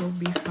and it will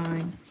be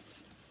fine.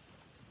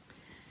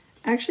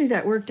 Actually,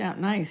 that worked out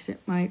nice.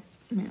 It might,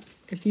 you know,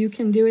 if you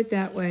can do it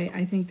that way,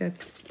 I think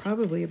that's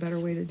probably a better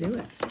way to do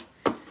it.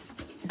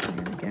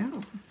 There we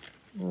go,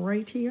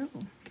 righty-o.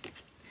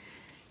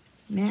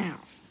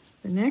 Now,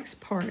 the next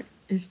part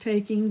is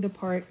taking the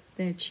part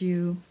that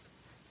you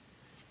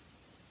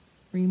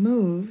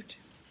removed.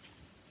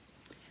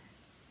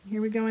 Here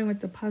we're going with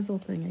the puzzle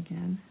thing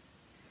again.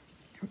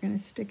 We're going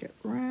to stick it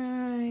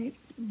right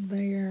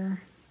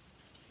there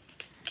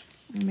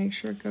and make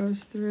sure it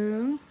goes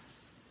through.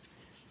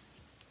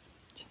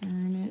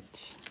 Turn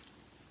it.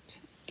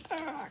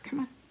 Come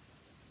on.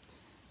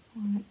 I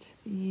want it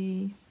to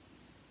be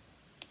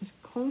as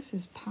close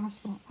as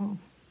possible. Oh,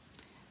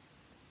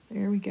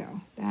 there we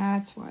go.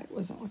 That's why it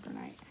wasn't looking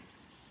right.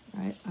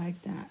 Right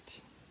like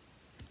that.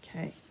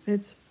 Okay,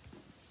 fits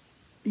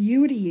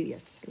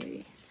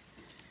beauteously.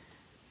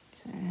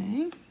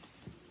 Okay.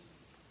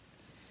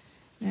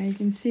 Now you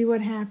can see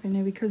what happened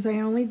there because I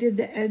only did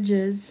the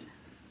edges.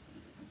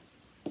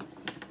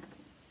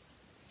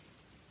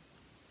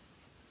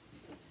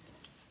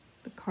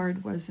 The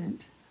card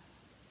wasn't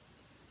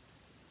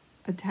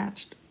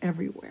attached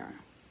everywhere.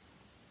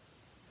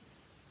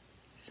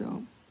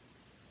 So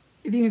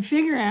if you can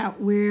figure out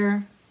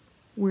where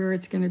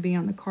it's going to be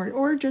on the card,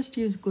 or just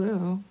use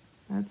glue,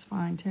 that's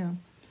fine too.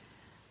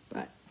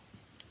 But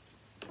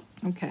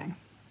okay,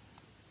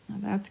 now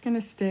that's going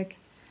to stick.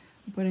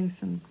 I'm putting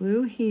some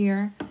glue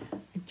here.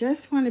 I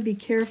just want to be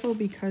careful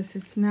because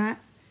it's not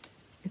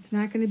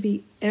going to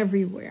be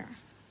everywhere.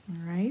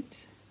 All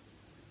right,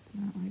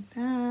 not like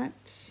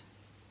that.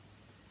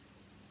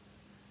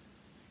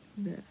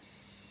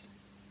 This.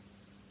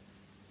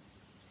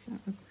 Does that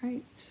look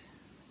right?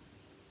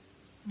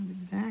 Not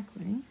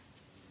exactly.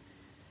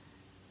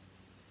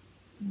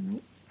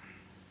 Nope.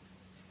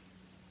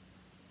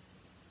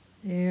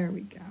 There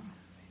we go.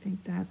 I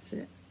think that's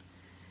it.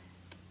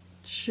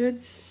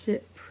 should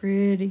sit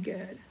pretty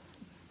good.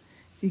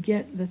 If you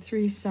get the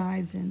 3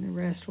 sides in, the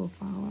rest will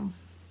follow.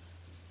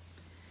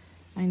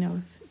 I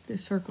know the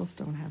circles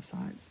don't have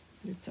sides,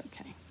 but it's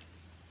okay.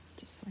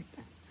 Just like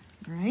that.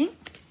 All right?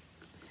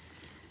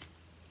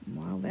 And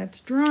while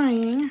that's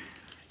drying, I'm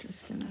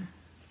just gonna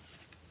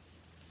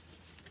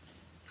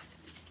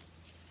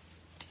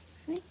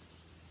see.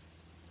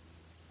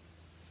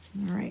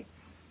 All right.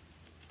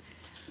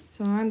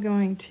 So I'm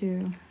going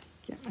to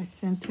get my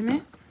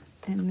sentiment,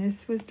 and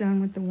this was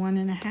done with the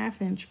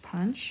 1.5 inch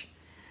punch,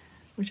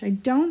 which I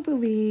don't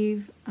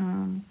believe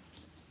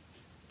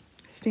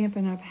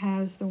Stampin' Up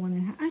has the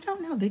 1.5. I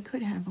don't know. They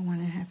could have a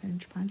 1.5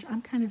 inch punch.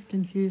 I'm kind of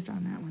confused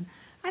on that one.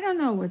 I don't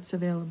know what's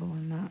available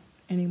and not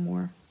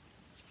anymore.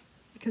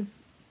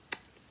 Because,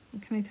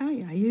 what can I tell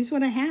you? I use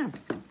what I have.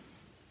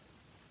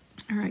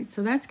 All right,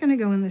 so that's going to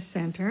go in the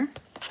center.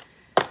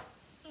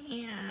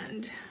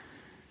 And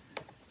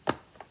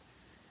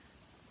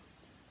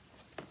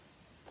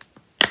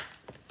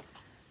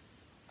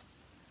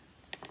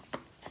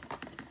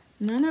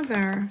none of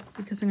our,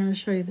 because I'm going to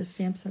show you the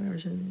stamps that I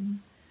was using,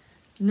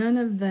 none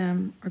of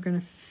them are going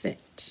to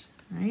fit,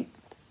 right?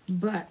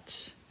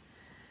 But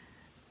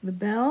the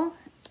bell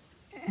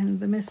and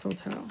the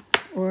mistletoe,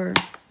 or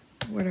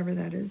whatever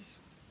that is,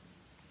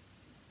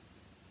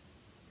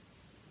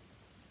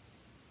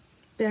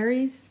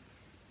 berries,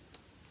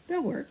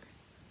 they'll work.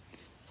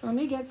 So let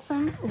me get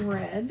some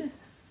red.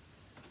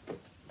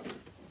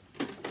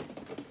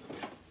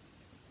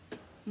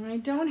 And I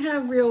don't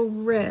have real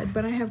red,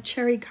 but I have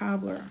cherry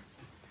cobbler.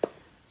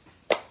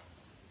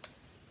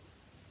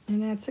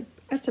 And that's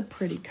a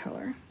pretty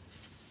color.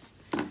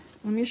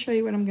 Let me show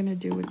you what I'm going to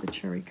do with the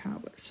cherry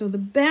cobbler. So the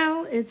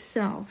bell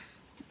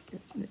itself,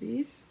 get one of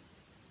these.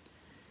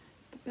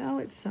 The bell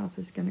itself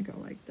is going to go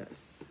like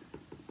this.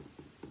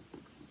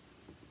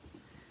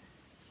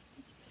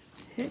 Just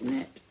hitting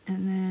it,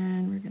 and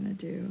then we're going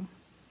to do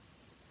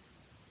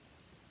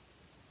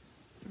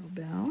a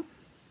bell,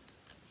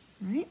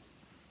 right?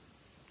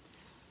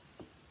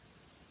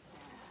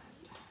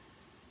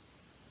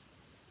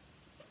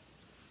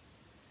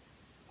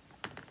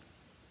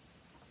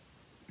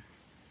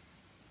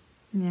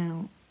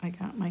 Now I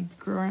got my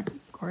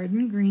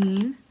garden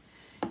green,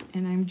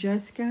 and I'm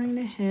just going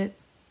to hit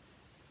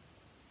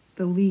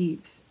the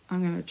leaves.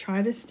 I'm going to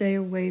try to stay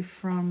away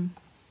from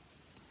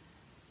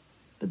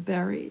the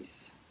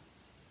berries.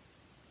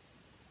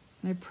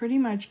 And I pretty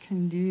much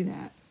can do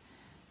that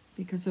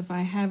because if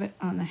I have it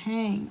on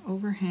the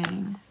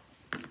overhang,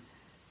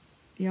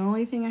 the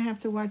only thing I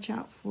have to watch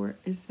out for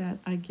is that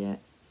I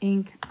get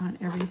ink on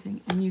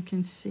everything. And you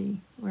can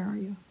see, where are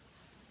you?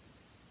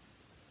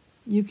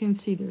 You can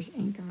see there's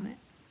ink on it.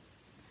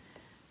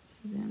 So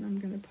then I'm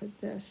going to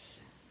put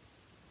this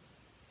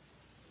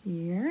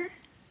here,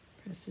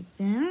 press it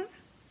down,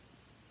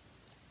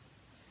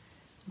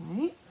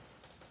 right?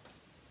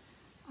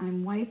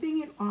 I'm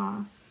wiping it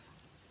off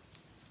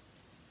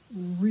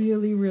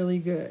really, really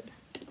good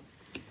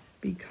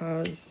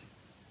because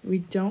we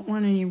don't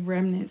want any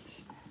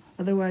remnants.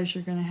 Otherwise,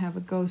 you're going to have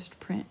a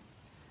ghost print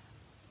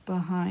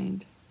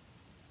behind.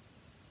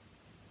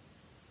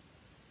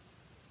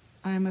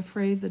 I'm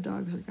afraid the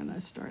dogs are going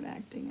to start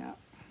acting up.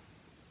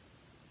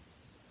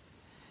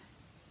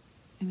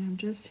 And I'm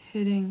just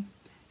hitting.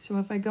 So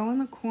if I go in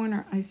the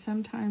corner, I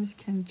sometimes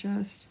can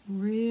just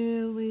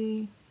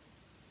really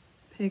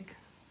pick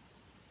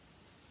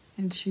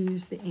and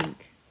choose the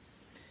ink.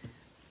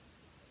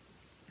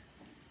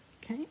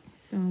 Okay,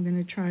 so I'm going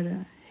to try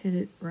to hit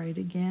it right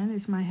again.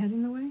 Is my head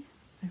in the way?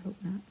 I hope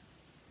not.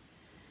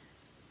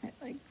 Right,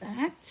 like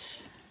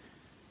that.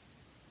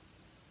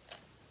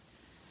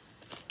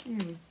 There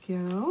we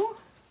go.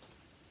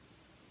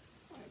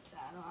 Wipe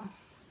that off.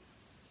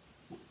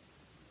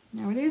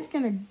 Now it is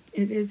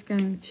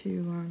going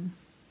to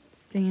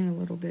stain a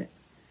little bit.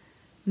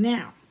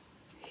 Now,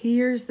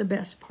 here's the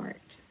best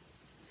part.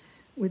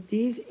 With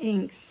these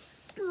inks,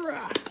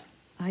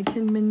 I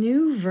can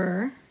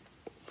maneuver.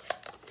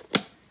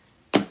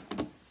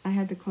 I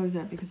had to close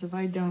that because if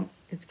I don't,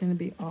 it's going to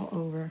be all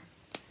over.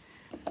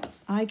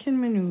 I can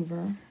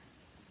maneuver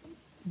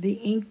the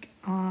ink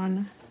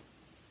on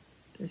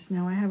this.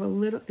 Now I have a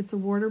little, it's a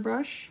water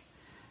brush.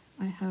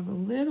 I have a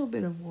little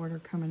bit of water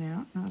coming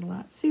out, not a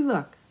lot. See,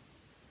 look.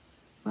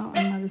 Well,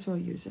 I might as well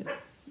use it.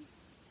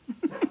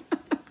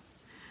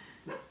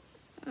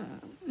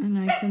 And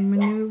I can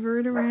maneuver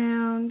it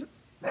around.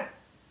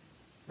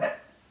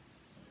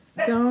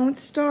 Don't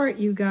start,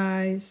 you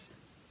guys.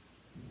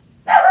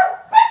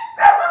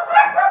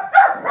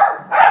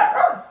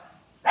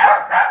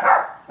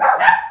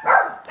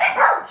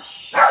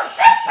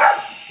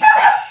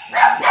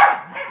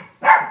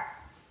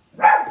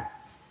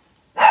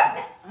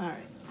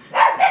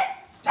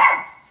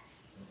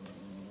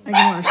 I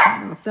can wash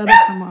that off. That'll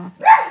come off.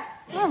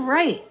 All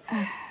right.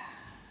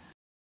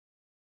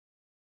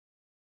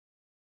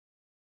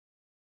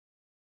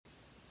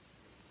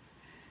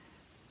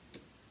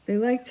 They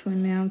like to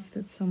announce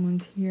that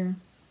someone's here.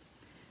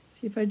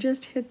 See, if I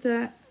just hit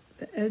the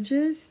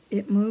edges,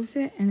 it moves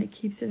it and it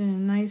keeps it in a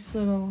nice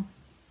little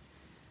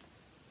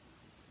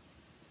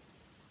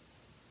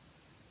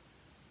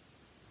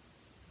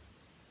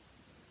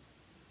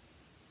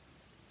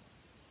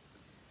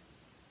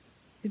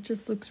It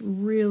just looks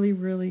really,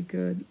 really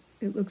good.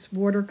 It looks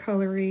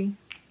watercolory.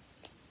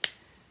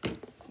 Let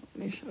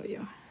me show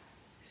you.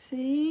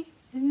 See?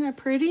 Isn't that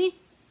pretty?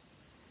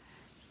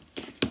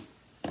 And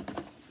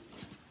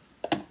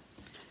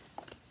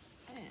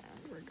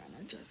we're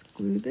gonna just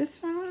glue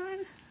this one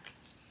on.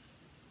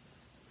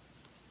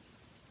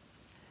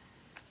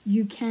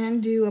 You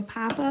can do a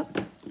pop-up,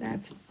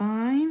 that's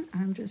fine.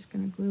 I'm just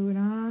gonna glue it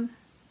on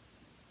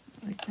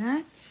like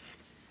that.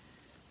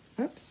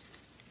 Oops,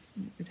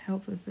 it would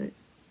help if it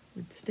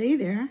would stay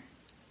there.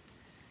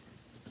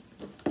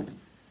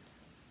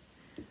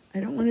 I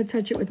don't want to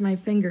touch it with my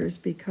fingers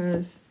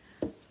because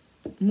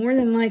more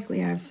than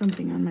likely I have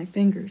something on my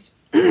fingers.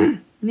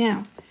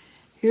 Now,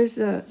 here's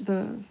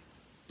the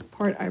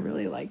part I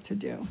really like to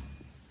do.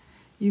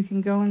 You can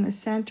go in the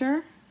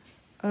center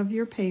of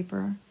your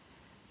paper,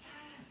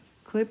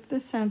 clip the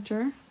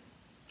center,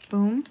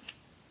 boom,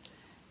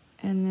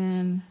 and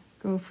then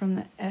go from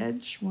the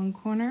edge, one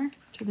corner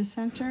to the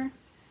center,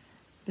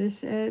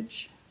 this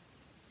edge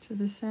to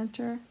the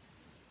center,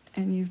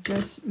 and you've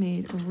just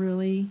made a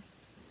really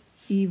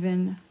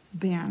even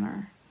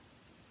banner.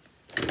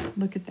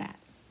 Look at that.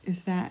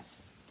 Is that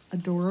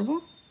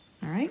adorable?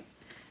 All right,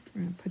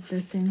 we're gonna put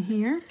this in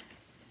here.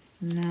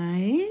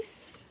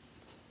 Nice,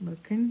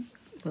 looking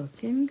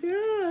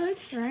good,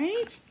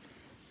 right?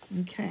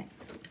 Okay.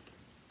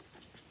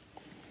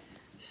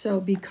 So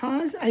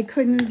because I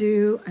couldn't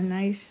do a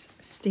nice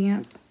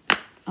stamp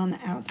on the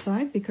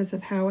outside because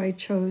of how I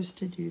chose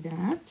to do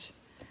that,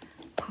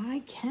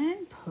 I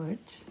can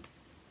put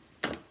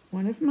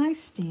one of my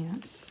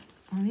stamps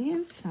on the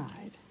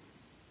inside.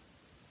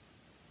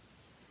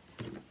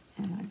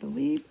 And I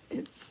believe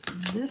it's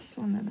this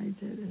one that I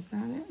did. Is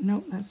that it?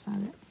 Nope, that's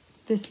not it.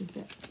 This is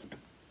it.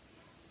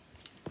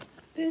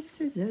 This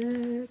is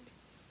it.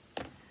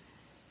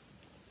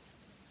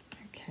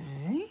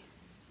 Okay.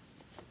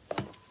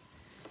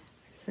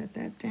 Set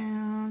that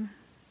down,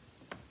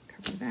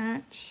 cover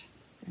that,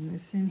 bring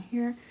this in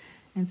here.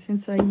 And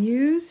since I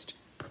used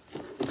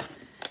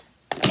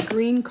a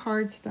green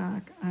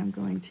cardstock, I'm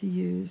going to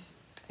use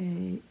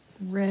a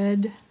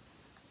red,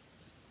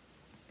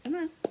 come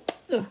on,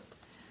 ugh.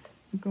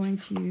 I'm going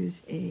to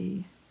use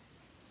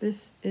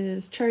this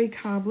is Cherry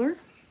Cobbler.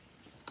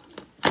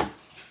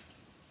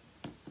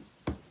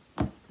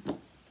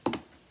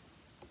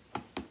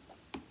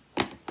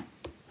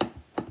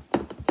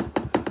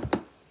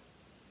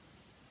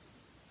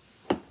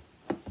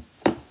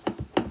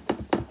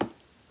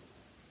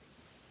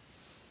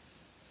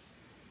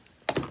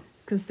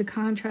 Because the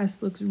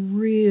contrast looks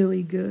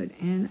really good,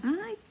 and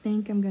I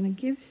think I'm going to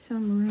give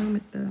some room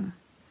at the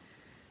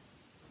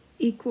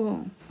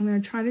equal. I'm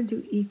going to try to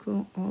do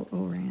equal all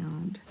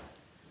around.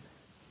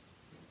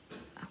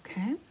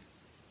 Okay.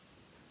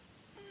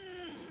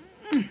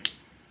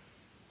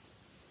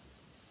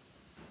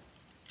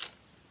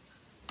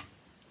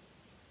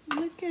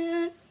 Look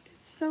at,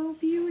 it's so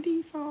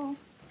beautiful.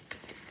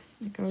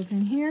 It goes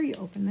in here, you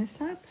open this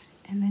up,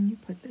 and then you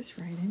put this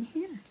right in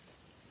here.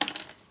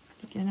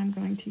 Again, I'm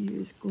going to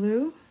use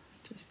glue,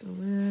 just a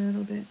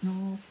little bit in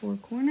all four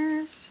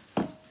corners.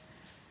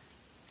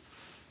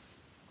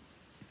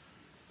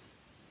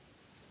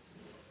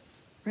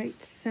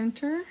 Right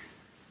center.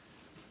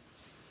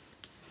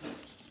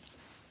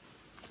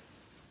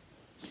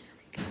 There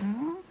we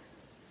go.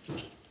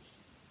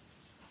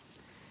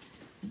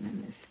 And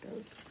then this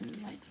goes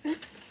in like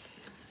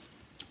this.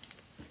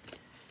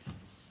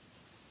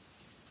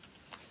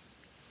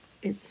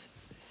 It's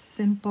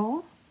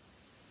simple,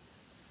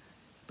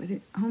 but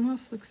it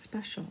almost looks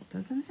special,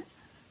 doesn't it?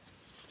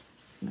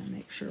 I'm gonna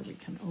make sure we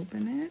can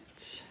open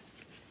it.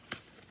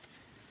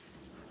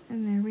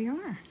 And there we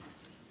are.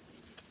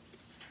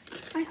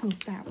 I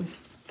hope that was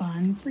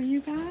fun for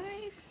you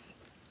guys.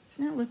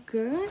 Doesn't that look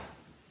good?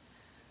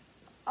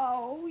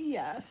 Oh,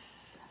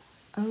 yes.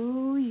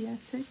 Oh,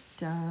 yes, it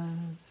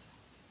does.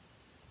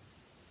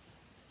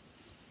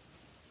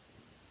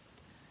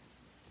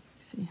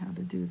 See how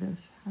to do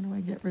this. How do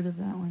I get rid of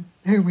that one?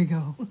 There we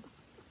go.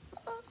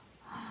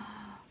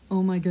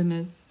 Oh my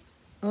goodness.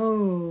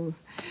 Oh,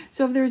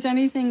 so if there's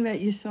anything that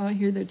you saw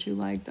here that you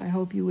liked, I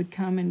hope you would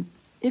come, and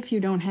if you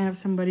don't have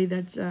somebody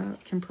that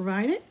can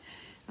provide it,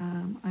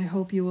 I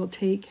hope you will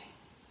take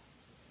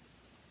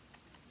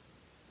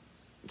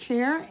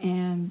care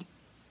and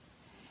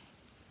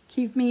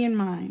keep me in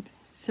mind.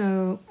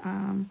 So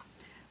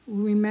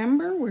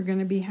remember, we're going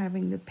to be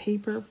having the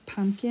Paper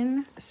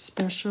Pumpkin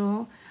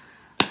special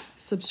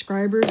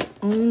subscribers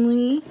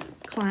only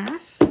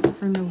class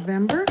for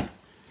November.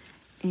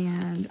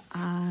 And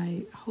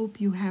I hope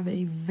you have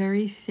a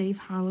very safe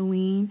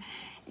Halloween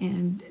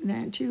and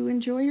that you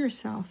enjoy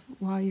yourself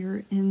while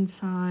you're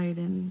inside.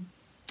 And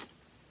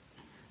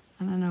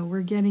I don't know,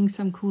 we're getting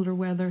some cooler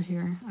weather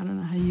here. I don't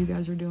know how you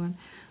guys are doing,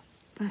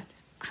 but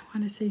I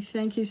want to say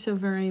thank you so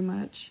very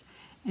much.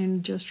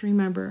 And just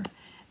remember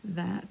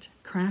that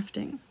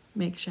crafting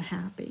makes you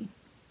happy.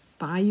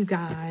 Bye, you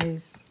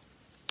guys.